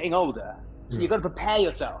because you're getting older. So you've got to prepare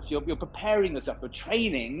yourself. You're preparing yourself. You're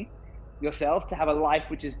training yourself to have a life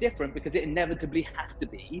which is different, because it inevitably has to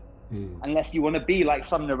be, unless you want to be like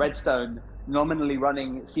Sumner Redstone, nominally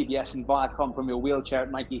running CBS and Viacom from your wheelchair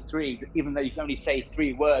at 93, even though you can only say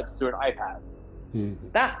 3 words through an iPad.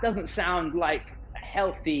 That doesn't sound like a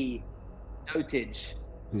healthy dotage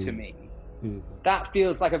to me. That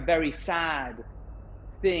feels like a very sad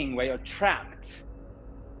thing where you're trapped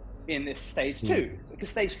in this stage 2, because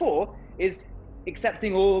stage 4 is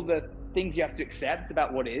accepting all the things you have to accept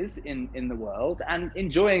about what is in the world, and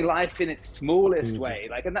enjoying life in its smallest way.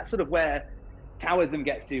 Like, and that's sort of where Taoism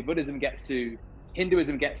gets to, Buddhism gets to,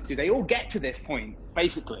 Hinduism gets to. They all get to this point,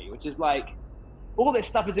 basically, which is like, all this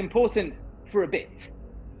stuff is important for a bit,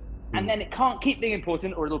 and then it can't keep being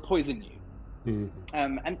important or it'll poison you.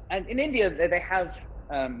 And in India, they have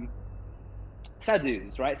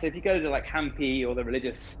sadhus, right? So if you go to like Hampi or the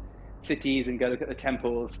religious cities and go look at the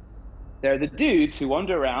temples, there are the dudes who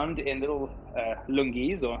wander around in little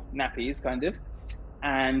lungis or nappies, kind of,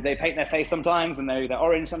 and they paint their face sometimes, and they're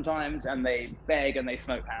orange sometimes, and they beg and they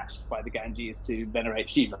smoke hash by the Ganges to venerate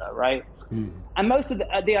Shiva, right? And most of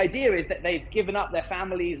the idea is that they've given up their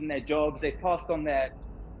families and their jobs, they've passed on their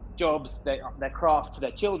jobs, their craft to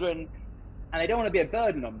their children, and they don't want to be a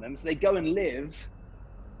burden on them, so they go and live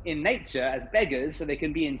in nature as beggars, so they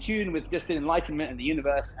can be in tune with just the enlightenment and the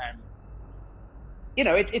universe. And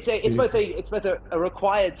it's both a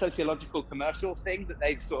required sociological commercial thing that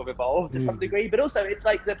they've sort of evolved to some degree, but also it's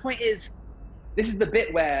like the point is, this is the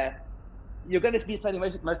bit where you're going to be spending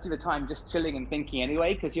most of the time just chilling and thinking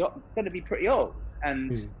anyway, because you're going to be pretty old.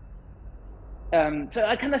 And so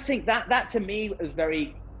I kind of think that to me was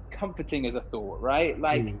very comforting as a thought, right?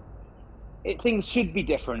 Like things should be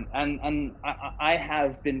different, and I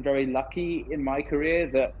have been very lucky in my career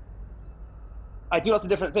that I do lots of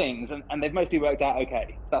different things, and they've mostly worked out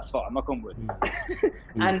okay thus far. Knock on wood.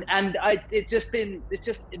 And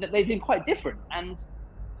they've been quite different. And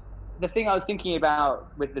the thing I was thinking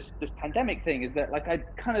about with this pandemic thing is that, like,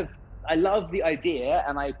 I love the idea,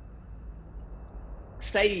 and I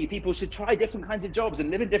say people should try different kinds of jobs and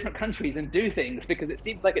live in different countries and do things, because it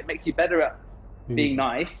seems like it makes you better at being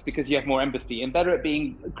nice because you have more empathy, and better at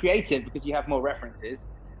being creative because you have more references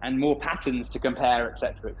and more patterns to compare,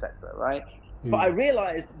 etc., right? But I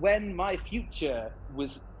realized when my future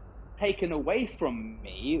was taken away from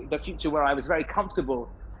me, the future where I was very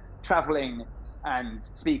comfortable traveling and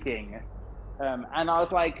speaking, and I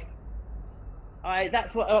was like, I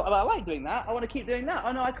like doing that. I want to keep doing that.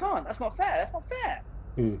 Oh no, I can't. That's not fair.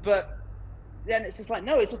 But then it's just like,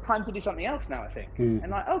 no, it's just time to do something else now, I think.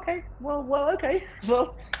 And like, okay.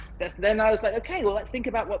 Then I was like, okay, well, let's think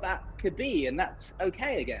about what that could be, and that's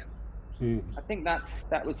okay again. I think that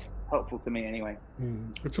was helpful to me anyway.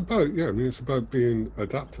 It's about being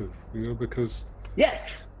adaptive, because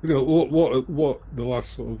yes, what the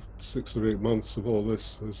last sort of 6 or 8 months of all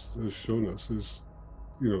this has shown us is,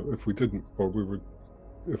 if we didn't, or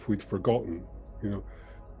if we'd forgotten,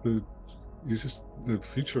 the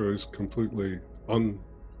future is completely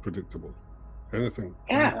unpredictable. Anything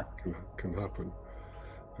can happen,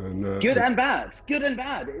 and good and bad.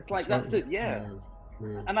 It's like exactly. That's the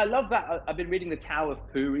And I love that. I've been reading The Tao of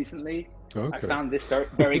Pooh recently. Okay. I found this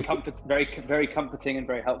very comforting and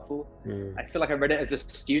very helpful. I feel like I read it as a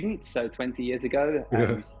student, so 20 years ago.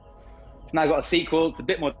 It's now got a sequel. It's a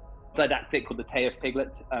bit more didactic, called The Tale of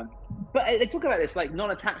Piglet. But they talk about this like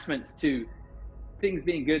non-attachment to things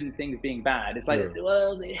being good and things being bad. It's like,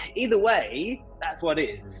 well, either way, that's what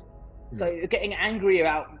is. So getting angry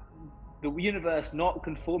about the universe not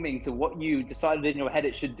conforming to what you decided in your head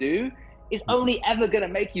it should do is only ever going to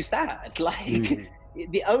make you sad. Like,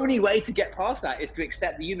 the only way to get past that is to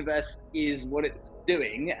accept the universe is what it's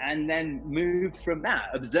doing, and then move from that,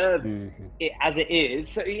 observe it as it is.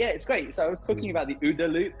 So it's great. So I was talking about the OODA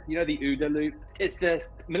loop. The OODA loop? It's the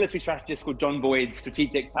military strategist called John Boyd's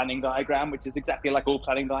strategic planning diagram, which is exactly like all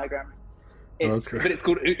planning diagrams. But it's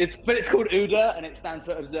called OODA, and it stands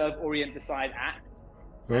for observe, orient, decide, act.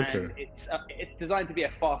 And it's designed to be a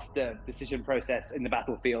faster decision process in the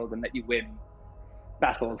battlefield and let you win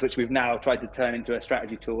battles, which we've now tried to turn into a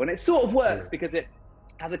strategy tool. And it sort of works because it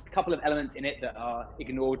has a couple of elements in it that are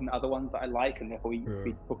ignored and other ones that I like, and therefore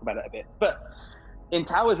we talk about it a bit. But in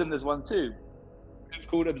Taoism, there's one too. It's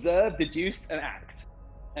called observe, deduce, and act.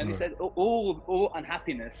 And he said all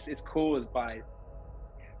unhappiness is caused by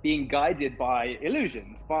being guided by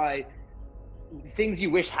illusions, by things you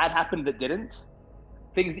wish had happened that didn't,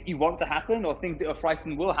 things that you want to happen, or things that you're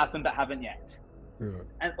frightened will happen but haven't yet.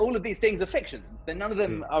 And all of these things are fictions. Then none of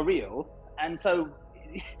them are real. And so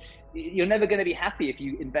you're never going to be happy if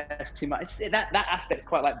you invest too much. That aspect's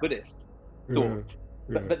quite like Buddhist thought.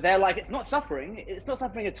 But they're like, it's not suffering. It's not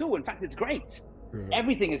suffering at all. In fact, it's great.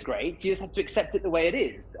 Everything is great. You just have to accept it the way it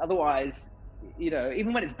is. Otherwise,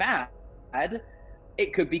 even when it's bad,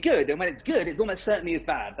 it could be good. And when it's good, it almost certainly is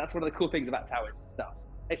bad. That's one of the cool things about Taoist stuff.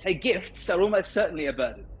 They say gifts are almost certainly a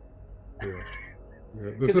burden.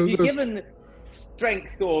 Because if you're given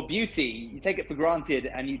strength or beauty, you take it for granted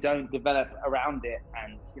and you don't develop around it.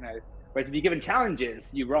 And, whereas if you're given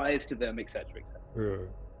challenges, you rise to them, etc., etc.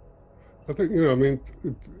 I think,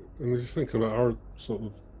 I'm just thinking about our sort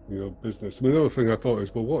of, business. The other thing I thought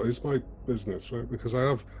is, well, what is my business, right? Because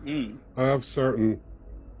I have certain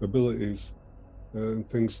abilities and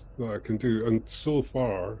things that I can do. And so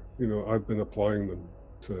far, I've been applying them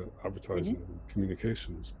to advertising and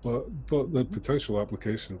communications, but the potential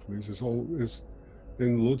application for these is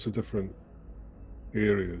in loads of different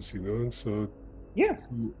areas, and so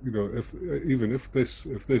if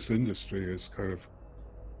this industry is kind of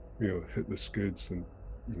hit the skids and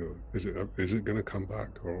is it going to come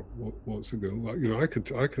back, or what's it going to like?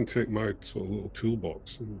 I can take my sort of little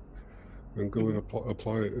toolbox and go and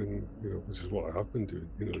apply it, and which is what I have been doing.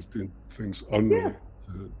 Is doing things unrelated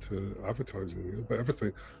to advertising.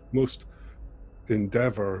 But most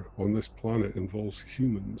endeavor on this planet involves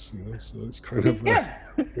humans. So it's kind of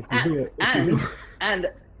and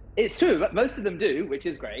it's true. But most of them do, which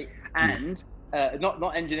is great, and.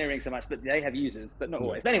 Not engineering so much, but they have users, but not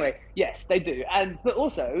always. But anyway, yes, they do. But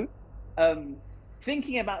also,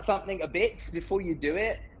 thinking about something a bit before you do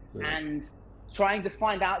it, and trying to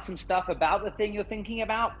find out some stuff about the thing you're thinking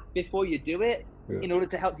about before you do it, in order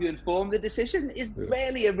to help you inform the decision, is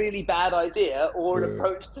rarely a really bad idea or an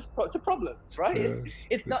approach to problems, right?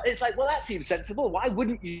 It's not. It's like, well, that seems sensible. Why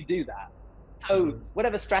wouldn't you do that? So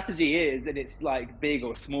whatever strategy is, and it's like big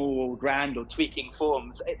or small or grand or tweaking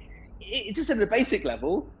forms. It's just at a basic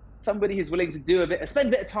level, somebody who's willing to spend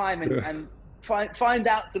a bit of time and find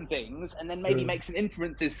out some things, and then maybe make some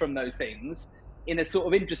inferences from those things in a sort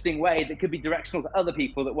of interesting way that could be directional to other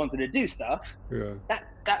people that wanted to do stuff.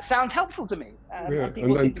 That sounds helpful to me.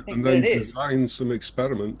 And then design some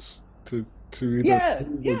experiments to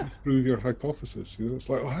either prove your hypothesis. It's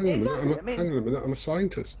like, hang on a minute, I'm a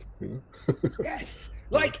scientist. Yes,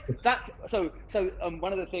 like that's so.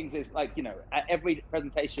 One of the things is like at every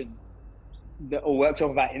presentation or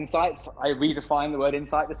workshop about insights, I redefine the word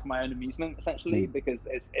insight just for my own amusement, essentially, because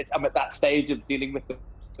I'm at that stage of dealing with the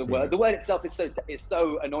word. The word itself is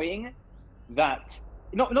so annoying that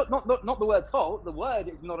not the word's fault. The word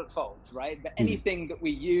is not at fault, right? But anything that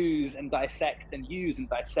we use and dissect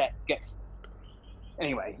gets.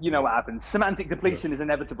 Anyway, you know what happens. Semantic depletion is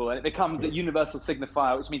inevitable, and it becomes a universal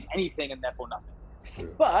signifier, which means anything and therefore nothing.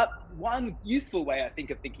 But one useful way I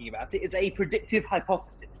think of thinking about it is a predictive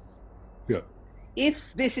hypothesis.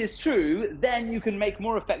 If this is true, then you can make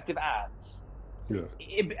more effective ads. And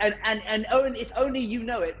if only you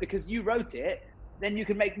know it because you wrote it, then you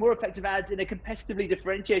can make more effective ads in a competitively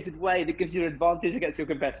differentiated way that gives you an advantage against your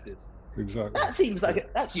competitors. Exactly. That seems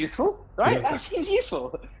like that's useful, right? That seems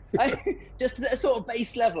useful. Just at a sort of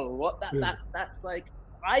base level, that's like.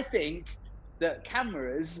 I think that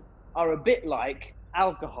cameras are a bit like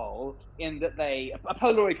alcohol in that a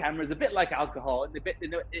Polaroid camera is a bit like alcohol, and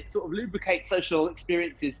it sort of lubricates social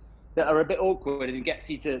experiences that are a bit awkward and gets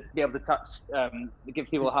you to be able to touch, give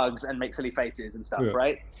people hugs and make silly faces and stuff,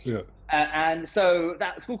 right? And so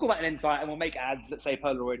we'll call that an insight, and we'll make ads that say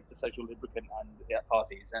Polaroid is a social lubricant and at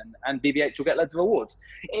parties, and BBH will get loads of awards.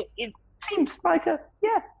 It seems like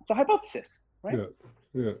it's a hypothesis, right?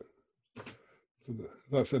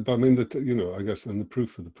 That's it. But I mean, I guess then the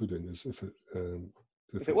proof of the pudding is if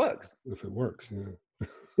it works. If it works,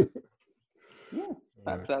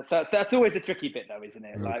 That's always a tricky bit, though, isn't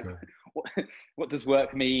it? Like, what does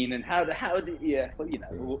work mean, and how there's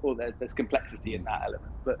complexity in that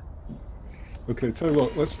element. But okay, tell you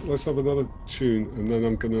what, let's have another tune, and then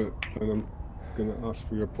I'm gonna ask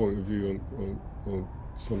for your point of view on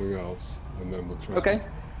something else, and then we'll try. Okay.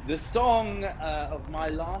 The song of my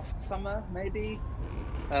last summer, maybe,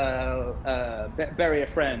 Bury a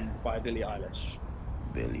Friend by Billie Eilish.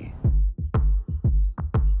 Billie.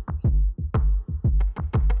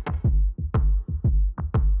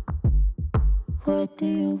 What do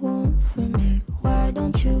you want from me? Why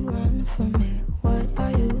don't you run from me? What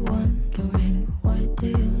are you wondering? What do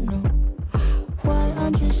you know? Why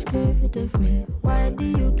aren't you scared of me? Why do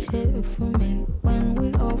you care for me? When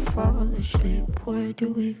we all fall asleep, where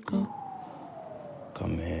do we go?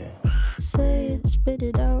 Come here. Say it, spit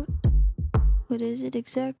it out. What is it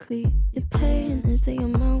exactly? Your pain is the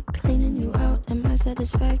amount cleaning you out. Am I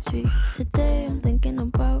satisfactory? Today I'm thinking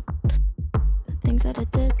about the things that are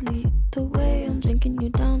deadly. The way I'm drinking you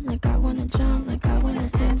down, like I wanna drown, like I wanna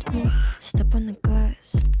end me. Step on the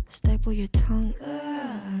glass, staple your tongue.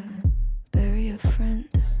 Bury a friend,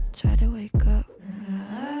 try to wake up.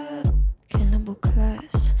 Cannibal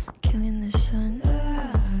class, killing the sun.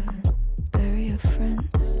 Bury a friend,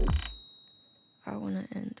 I wanna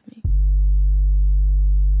end me.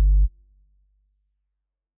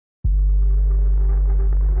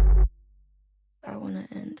 I wanna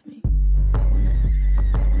end me.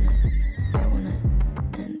 I wanna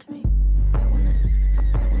end me. I wanna.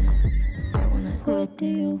 What do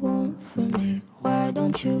you want from me? Why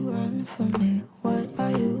don't you run from me? What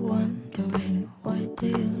are you wondering? What do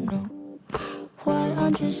you know? Why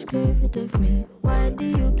aren't you scared of me? Why do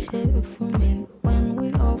you care for me? When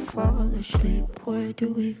we all fall asleep, where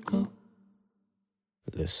do we go?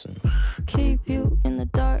 Listen. Keep you in the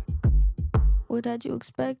dark. What had you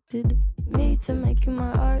expected? Me to make you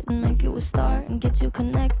my art and make you a star and get you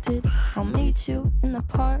connected. I'll meet you in the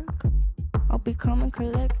park. I'll be calm and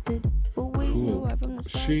collected. But we knew right from the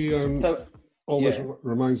start. She So always yeah.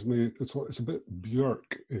 reminds me. It's a bit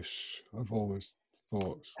Björk-ish. I've always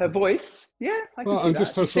thought. her voice, yeah, I can Well, see and that.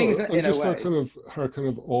 just She her sings sort of, in and a just way. her kind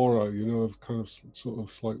of aura, you know, of kind of sort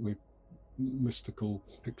of slightly mystical,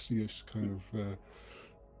 pixie-ish kind of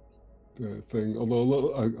thing. Although a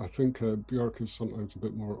little, I think Björk is sometimes a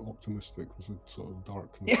bit more optimistic. There's a sort of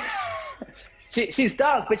darkness. She's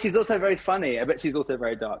dark, but she's also very funny. But she's also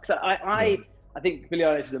very dark. So I think Billie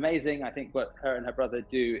Eilish is amazing. I think what her and her brother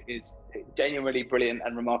do is genuinely brilliant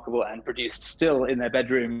and remarkable, and produced still in their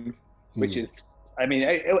bedroom, which is, I mean,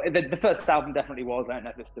 the first album definitely was. I don't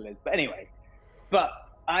know if it still is, but anyway. But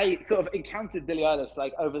I sort of encountered Billie Eilish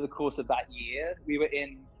like over the course of that year. We were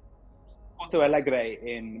in Porto Alegre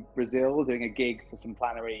in Brazil doing a gig for some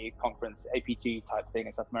Flannery conference, APG type thing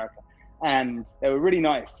in South America. And they were really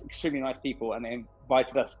nice, extremely nice people, and they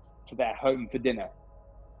invited us to their home for dinner,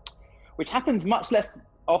 which happens much less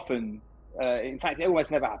often. In fact, it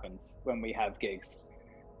almost never happens when we have gigs.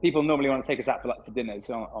 People normally want to take us out for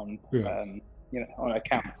dinners on on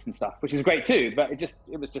accounts and stuff, which is great too. But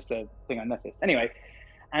it was just a thing I noticed. Anyway,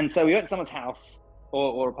 and so we went to someone's house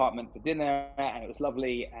or apartment for dinner, and it was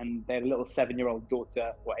lovely. And they had a little 7-year-old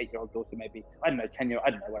daughter or 8-year-old daughter, maybe, I don't know, 10-year-old,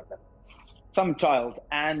 I don't know, whatever. Some child.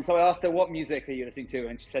 And so I asked her, what music are you listening to?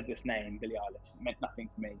 And she said this name, Billie Eilish. It meant nothing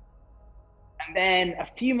to me. And then a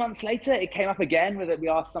few months later, it came up again where we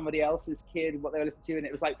asked somebody else's kid what they were listening to. And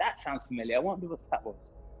it was like, that sounds familiar. I wonder what that was.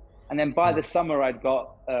 And then by the summer, I'd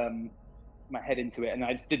got my head into it, and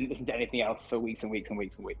I just didn't listen to anything else for weeks and weeks and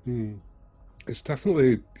weeks and weeks. It's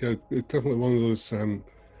definitely, it's definitely one of those,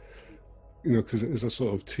 because it is a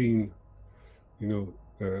sort of teen,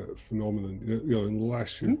 phenomenon.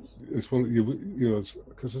 Unless it's one that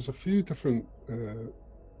because there's a few different things.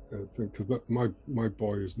 Because my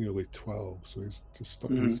boy is nearly 12, so he's just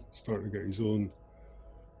he's starting to get his own,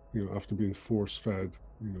 after being force-fed,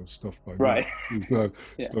 stuff by me. He's now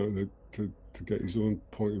starting to get his own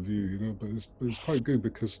point of view, but it's quite good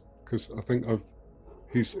because I think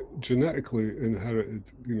he's genetically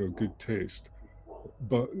inherited, good taste,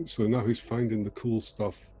 but so now he's finding the cool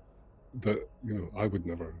stuff that I would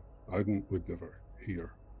never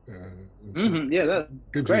hear.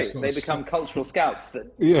 That's great. They become cultural scouts.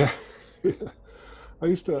 But I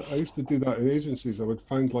used to do that in agencies. I would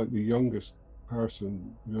find like the youngest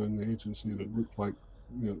person, in the agency that looked like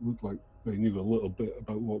they knew a little bit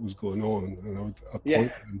about what was going on, and I would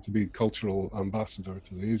appoint them to be cultural ambassador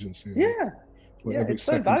to the agency. It's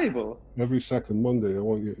so valuable. Every second Monday, I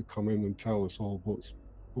want you to come in and tell us all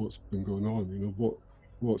what's been going on.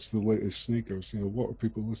 What's the latest sneakers? What are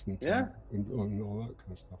people listening to, and all that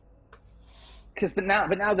kind of stuff. But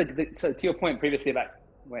now, so to your point previously about,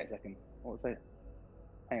 wait a second, what was that?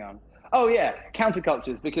 Hang on. Oh yeah,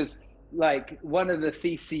 countercultures. Because like one of the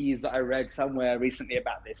theses that I read somewhere recently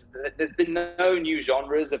about this, there's been no new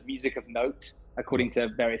genres of music of note, according to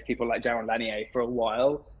various people like Jaron Lanier, for a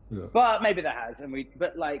while. But maybe there has,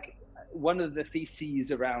 but like one of the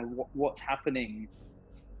theses around what's happening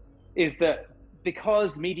is that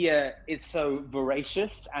because media is so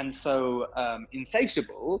voracious and so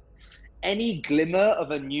insatiable, any glimmer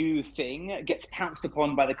of a new thing gets pounced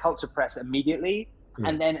upon by the culture press immediately,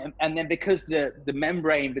 and then because the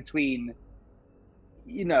membrane between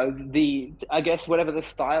I guess whatever the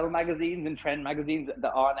style magazines and trend magazines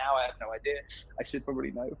that are now, I have no idea. I should probably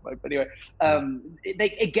know. But anyway,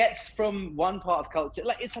 it gets from one part of culture,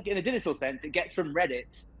 it's like in a digital sense, it gets from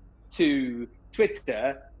Reddit to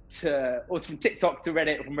Twitter or from TikTok to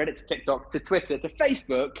Reddit, or from Reddit to TikTok to Twitter to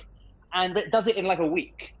Facebook, and it does it in like a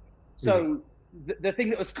week. So the thing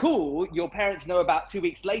that was cool, your parents know about 2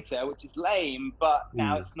 weeks later, which is lame, but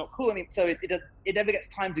now it's not cool anymore. So it never gets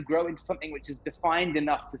time to grow into something which is defined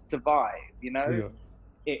enough to survive,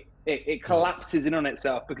 It collapses in on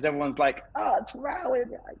itself because everyone's like, oh, it's raw.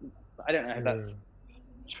 I don't know if that's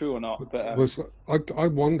true or not, but I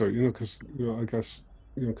wonder, because I guess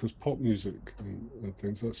because pop music and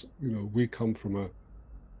things, that's we come from a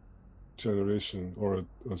generation or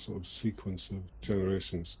a sort of sequence of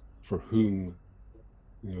generations for whom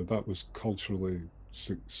that was culturally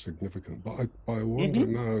significant. But I wonder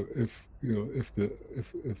now if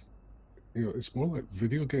it's more like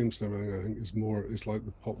video games and everything. I think is like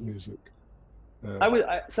the pop music.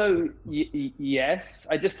 Yes,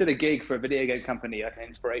 I just did a gig for a video game company, like an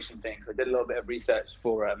inspiration thing. So I did a little bit of research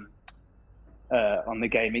for on the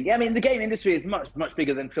gaming. Yeah, I mean the game industry is much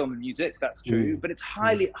bigger than film and music. That's true, but it's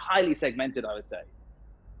highly segmented, I would say.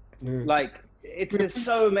 Like there's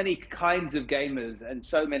so many kinds of gamers and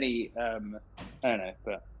so many I don't know,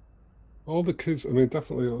 but all the kids. I mean,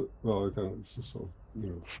 definitely. Well, again, it's just sort of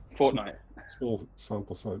Fortnite. small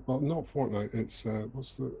sample size. Well, not Fortnite. It's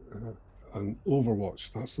what's the an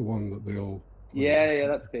Overwatch. That's the one that they all play. Yeah,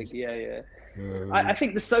 that's big. Yeah. I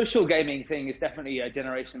think the social gaming thing is definitely a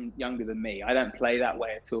generation younger than me. I don't play that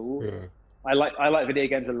way at all. Yeah. I like video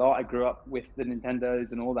games a lot. I grew up with the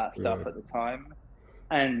Nintendos and all that stuff at the time,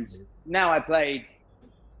 and now I play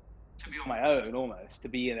to be on my own, almost to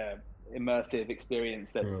be in a immersive experience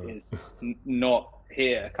that is not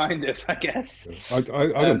here, kind of, I guess. I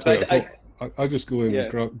don't play it at all. I just go in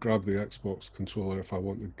and grab the Xbox controller if I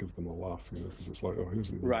want to give them a laugh, because it's like, oh, here's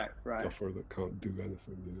the duffer that can't do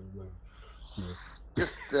anything,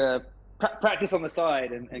 Just practice on the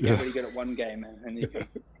side and get really good at one game, and you can.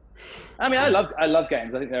 I mean, I love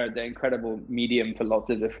games. I think they're incredible medium for lots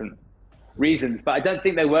of different reasons, but I don't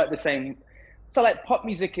think they work the same. So like pop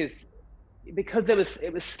music is, because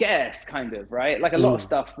it was scarce, kind of, right? Like a lot of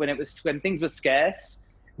stuff when things were scarce,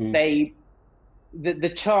 the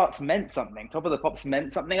charts meant something. Top of the Pops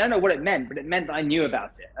meant something. I don't know what it meant, but it meant that I knew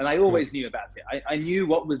about it, and I always knew about it. I knew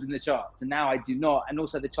what was in the charts, and now I do not. And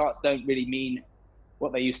also, the charts don't really mean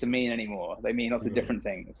what they used to mean anymore. They mean lots of different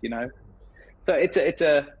things, So it's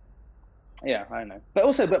a yeah, I don't know.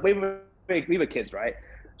 But we were kids, right?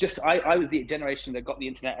 I was the generation that got the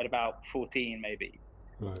internet at about 14, maybe.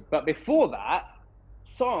 Right. But before that,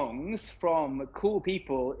 songs from cool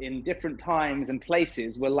people in different times and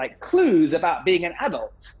places were like clues about being an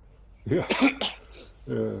adult. Yeah.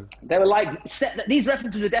 They were like, these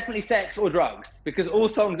references are definitely sex or drugs, because all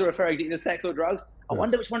songs are referring to either sex or drugs. I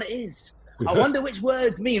wonder which one it is. I wonder which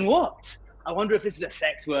words mean what. I wonder if this is a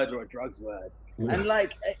sex word or a drugs word. Yeah. And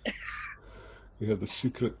like... the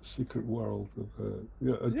secret world of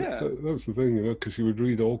that was the thing, because you would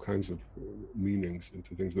read all kinds of meanings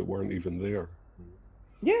into things that weren't even there.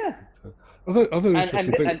 Yeah. Other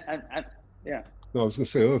interesting thing. Yeah. No, I was going to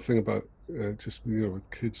say, other thing about just with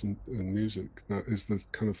kids and music now is the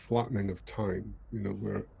kind of flattening of time.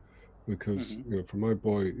 Where because for my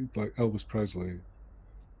boy, like Elvis Presley,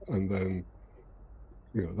 and then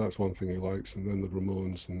that's one thing he likes, and then the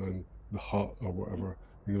Ramones, and then the Hut or whatever.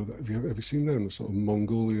 Have you seen them? The sort of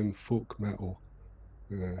Mongolian folk metal.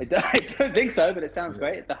 I don't think so, but it sounds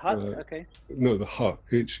great. The Hut, okay. No, the Hut,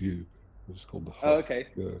 HU. It's called the Hut. Oh, okay.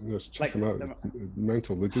 Yeah, check them out. It's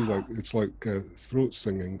mental. They do it's like throat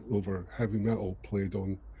singing over heavy metal played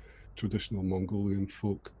on traditional Mongolian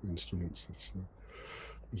folk instruments.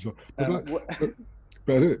 But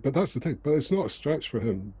that's the thing. But it's not a stretch for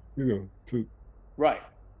him, to. Right.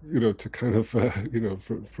 To kind of, from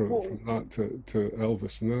that to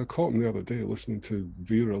Elvis. And then I caught him the other day listening to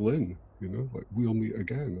Vera Lynn, like We'll Meet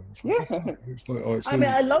Again. It's like,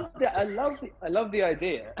 I love the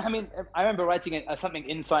idea. I mean, I remember writing something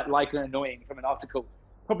insight like and annoying from an article,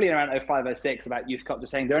 probably around 05, 06, about youth culture,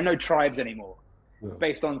 saying there are no tribes anymore,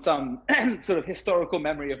 based on some sort of historical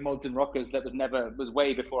memory of mods and rockers that was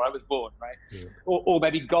way before I was born, right? Yeah. Or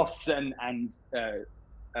maybe goths and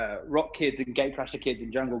rock kids and gatecrasher kids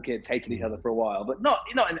and jungle kids hated each other for a while, but not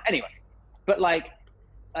anyway. But like,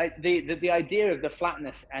 the idea of the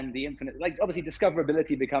flatness and the infinite, like obviously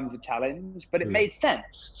discoverability becomes a challenge, but it made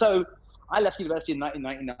sense. So I left university in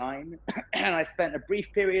 1999, and I spent a brief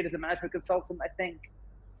period as a management consultant, I think.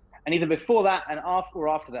 And either before that and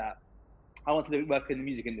after that, I wanted to work in the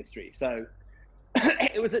music industry. So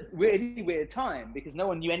it was a really weird time because no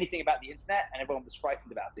one knew anything about the internet and everyone was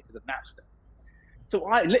frightened about it because of Napster. So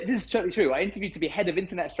this is totally true. I interviewed to be head of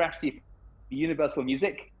internet strategy for Universal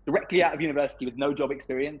Music, directly out of university with no job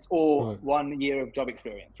experience or 1 year of job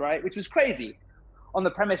experience, right? Which was crazy, on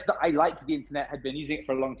the premise that I liked the internet, had been using it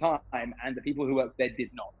for a long time, and the people who worked there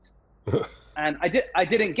did not. And I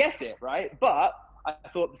didn't get it, right? But I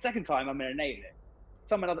thought the second time I'm gonna nail it.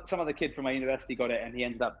 Some other kid from my university got it, and he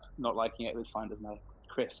ended up not liking it. It was fine, doesn't matter.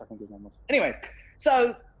 Chris, I think his name was. Anyway,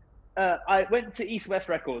 so I went to East West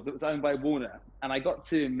Records that was owned by Warner, and I got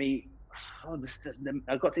to meet,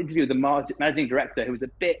 I got to interview the managing director, who was a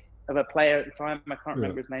bit of a player at the time. I can't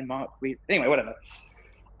remember his name, Mark. Anyway, whatever.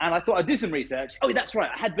 And I thought I'd do some research. Oh, that's right.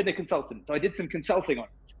 I had been a consultant. So I did some consulting on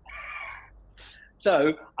it.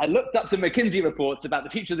 So I looked up some McKinsey reports about the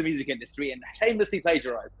future of the music industry and shamelessly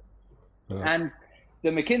plagiarized them. And the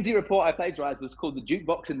McKinsey report I plagiarized was called The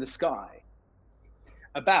Jukebox in the Sky,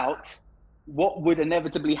 about what would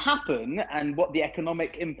inevitably happen and what the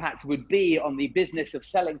economic impact would be on the business of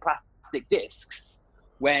selling plastic discs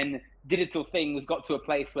when digital things got to a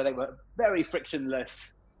place where they were very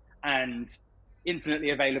frictionless and infinitely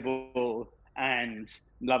available and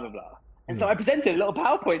blah, blah, blah. And so I presented a little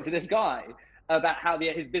PowerPoint to this guy about how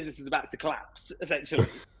his business was about to collapse, essentially.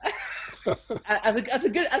 as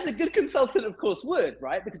a good consultant, of course, would,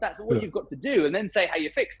 right? Because that's what you've got to do, and then say how you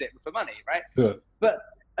fix it for money, right? Yeah. But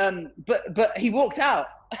he walked out.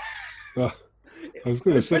 I was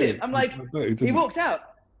going to say, brilliant. I'm like, he walked out.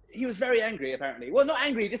 He was very angry, apparently. Well, not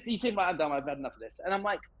angry, just he seemed like, I'm done, I've had enough of this. And I'm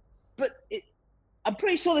like, but I'm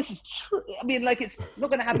pretty sure this is true. I mean, like, it's not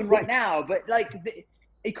going to happen right now, but like,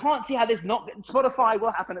 you can't see how this Spotify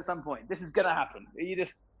will happen at some point. This is going to happen.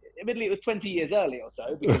 Admittedly, it was 20 years early or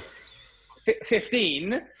so, because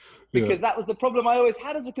 15, because that was the problem I always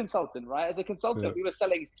had as a consultant, right? As a consultant, we were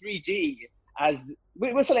selling 3G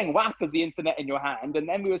we were selling WAP as the internet in your hand, and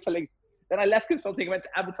then then I left consulting and went to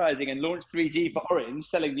advertising and launched 3G for Orange,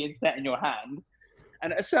 selling the internet in your hand.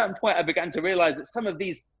 And at a certain point, I began to realize that some of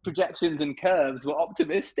these projections and curves were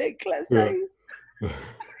optimistic, let's say.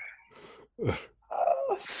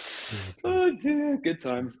 Oh dear, good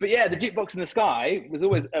times. But yeah, the jukebox in the sky was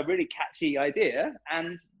always a really catchy idea,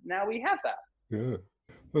 and now we have that. Yeah,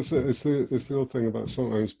 that's it. It's the old thing about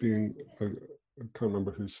sometimes being. I can't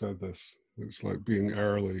remember who said this. It's like being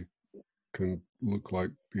early can look like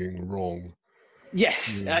being wrong.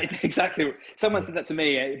 Yes, exactly. Someone said that to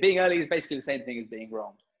me. Being early is basically the same thing as being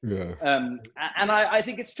wrong. Yeah. And I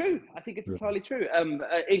think it's true. I think it's entirely true.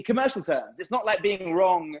 In commercial terms, it's not like being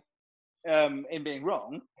wrong in being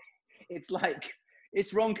wrong. It's like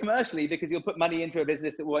it's wrong commercially because you'll put money into a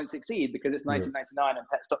business that won't succeed because it's 1999 and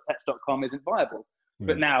pets.com isn't viable.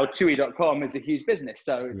 But now Chewy.com is a huge business,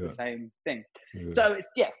 so it's the same thing. So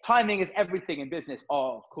timing is everything in business,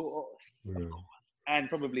 of course, and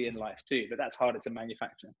probably in life too. But that's harder to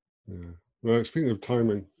manufacture. Yeah. Well, speaking of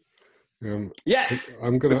timing, yes,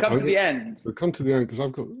 I'm gonna come to the end. We'll come to the end because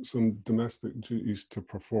I've got some domestic duties to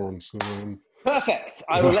perform. So perfect.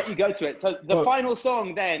 I will let you go to it. So the final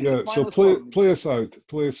song then. Yeah. So play us out.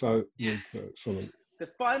 Play us out with something. The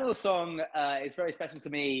final song is very special to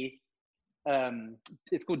me.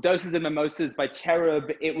 It's called Doses and Mimosas by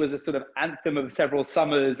Cherub. It was a sort of anthem of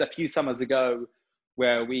a few summers ago,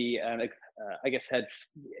 where we, I guess, had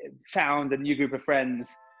found a new group of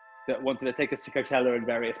friends that wanted to take us to Coachella and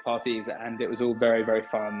various parties, and it was all very, very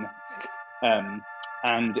fun.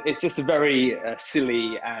 And it's just a very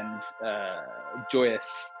silly and joyous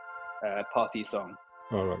party song.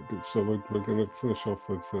 All right, good. So we're going to finish off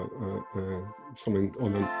with something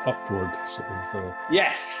on an upward sort of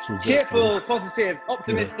yes, trajectory. Cheerful, positive,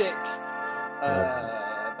 optimistic,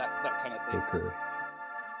 that kind of thing. Okay.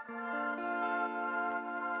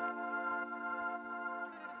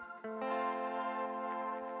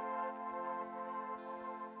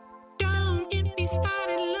 Don't get me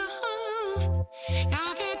started, love.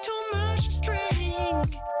 I've had too much to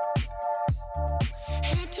drink.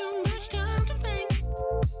 Had too much time to think.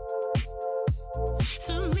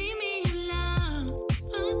 So leave me alone.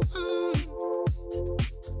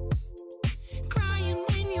 Crying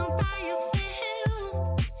when you're by yourself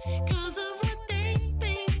 'cause of what they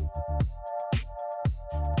think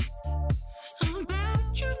about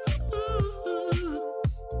you.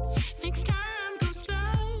 Next time go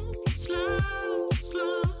slow, slow,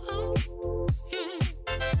 slow. Yeah.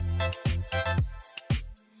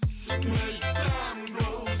 Next time go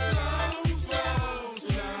slow, slow,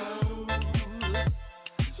 slow,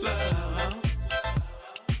 slow.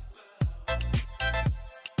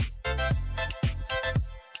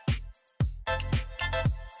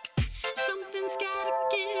 Something's gotta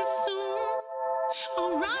give soon, or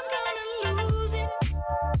I'm gonna lose it.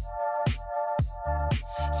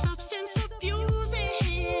 Substance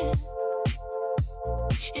abusing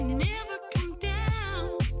and never come down.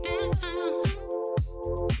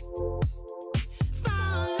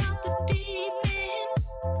 Fall out the deep end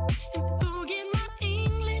and forget my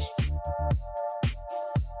English.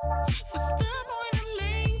 What's the point of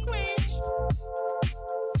language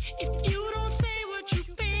if you don't say what you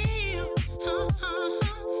feel? So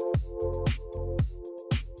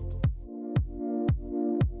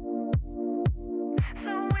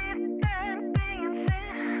with that being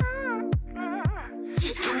said,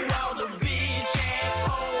 to all the bitch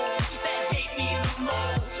assholes that hate me the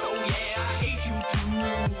most, oh yeah, I hate you too.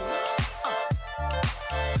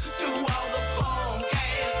 To all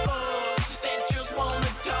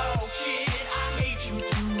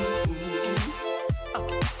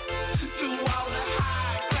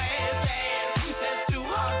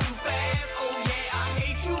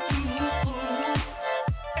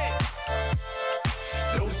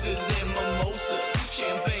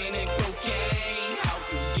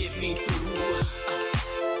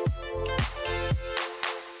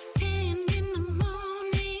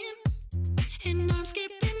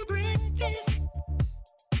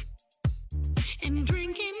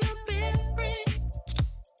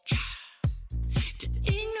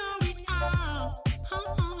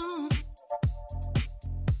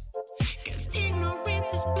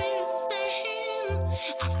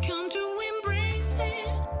I've come to embrace it.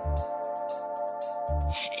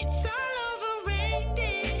 It's all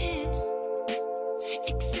overrated,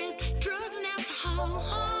 except drugs and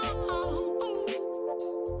alcohol.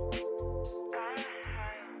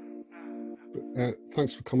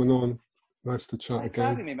 Thanks for coming on. Nice to chat Thanks for again.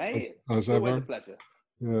 having me, mate. As Always ever. a pleasure.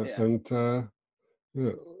 Yeah,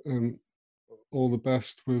 Yeah. and all the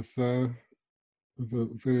best with the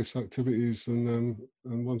various activities and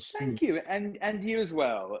once. Thank you, and you as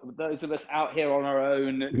well. Those of us out here on our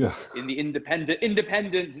own Yeah. in the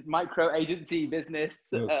independent micro agency business.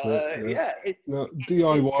 That's it, yeah. Yeah, No,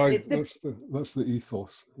 DIY. it's that's the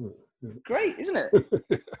ethos. Yeah. great, isn't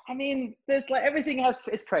it? I mean, there's like everything has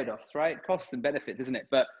its trade-offs, right? Costs and benefits, isn't it?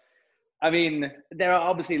 But I mean, there are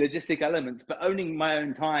obviously logistic elements, but owning my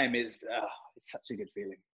own time is it's such a good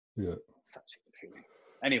feeling. Yeah. Such a good feeling.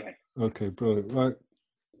 Anyway. Okay, brilliant. Right.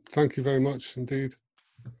 Thank you very much indeed.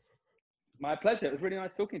 My pleasure. It was really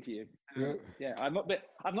nice talking to you. Yeah. Yeah, I've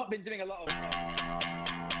not been doing a lot of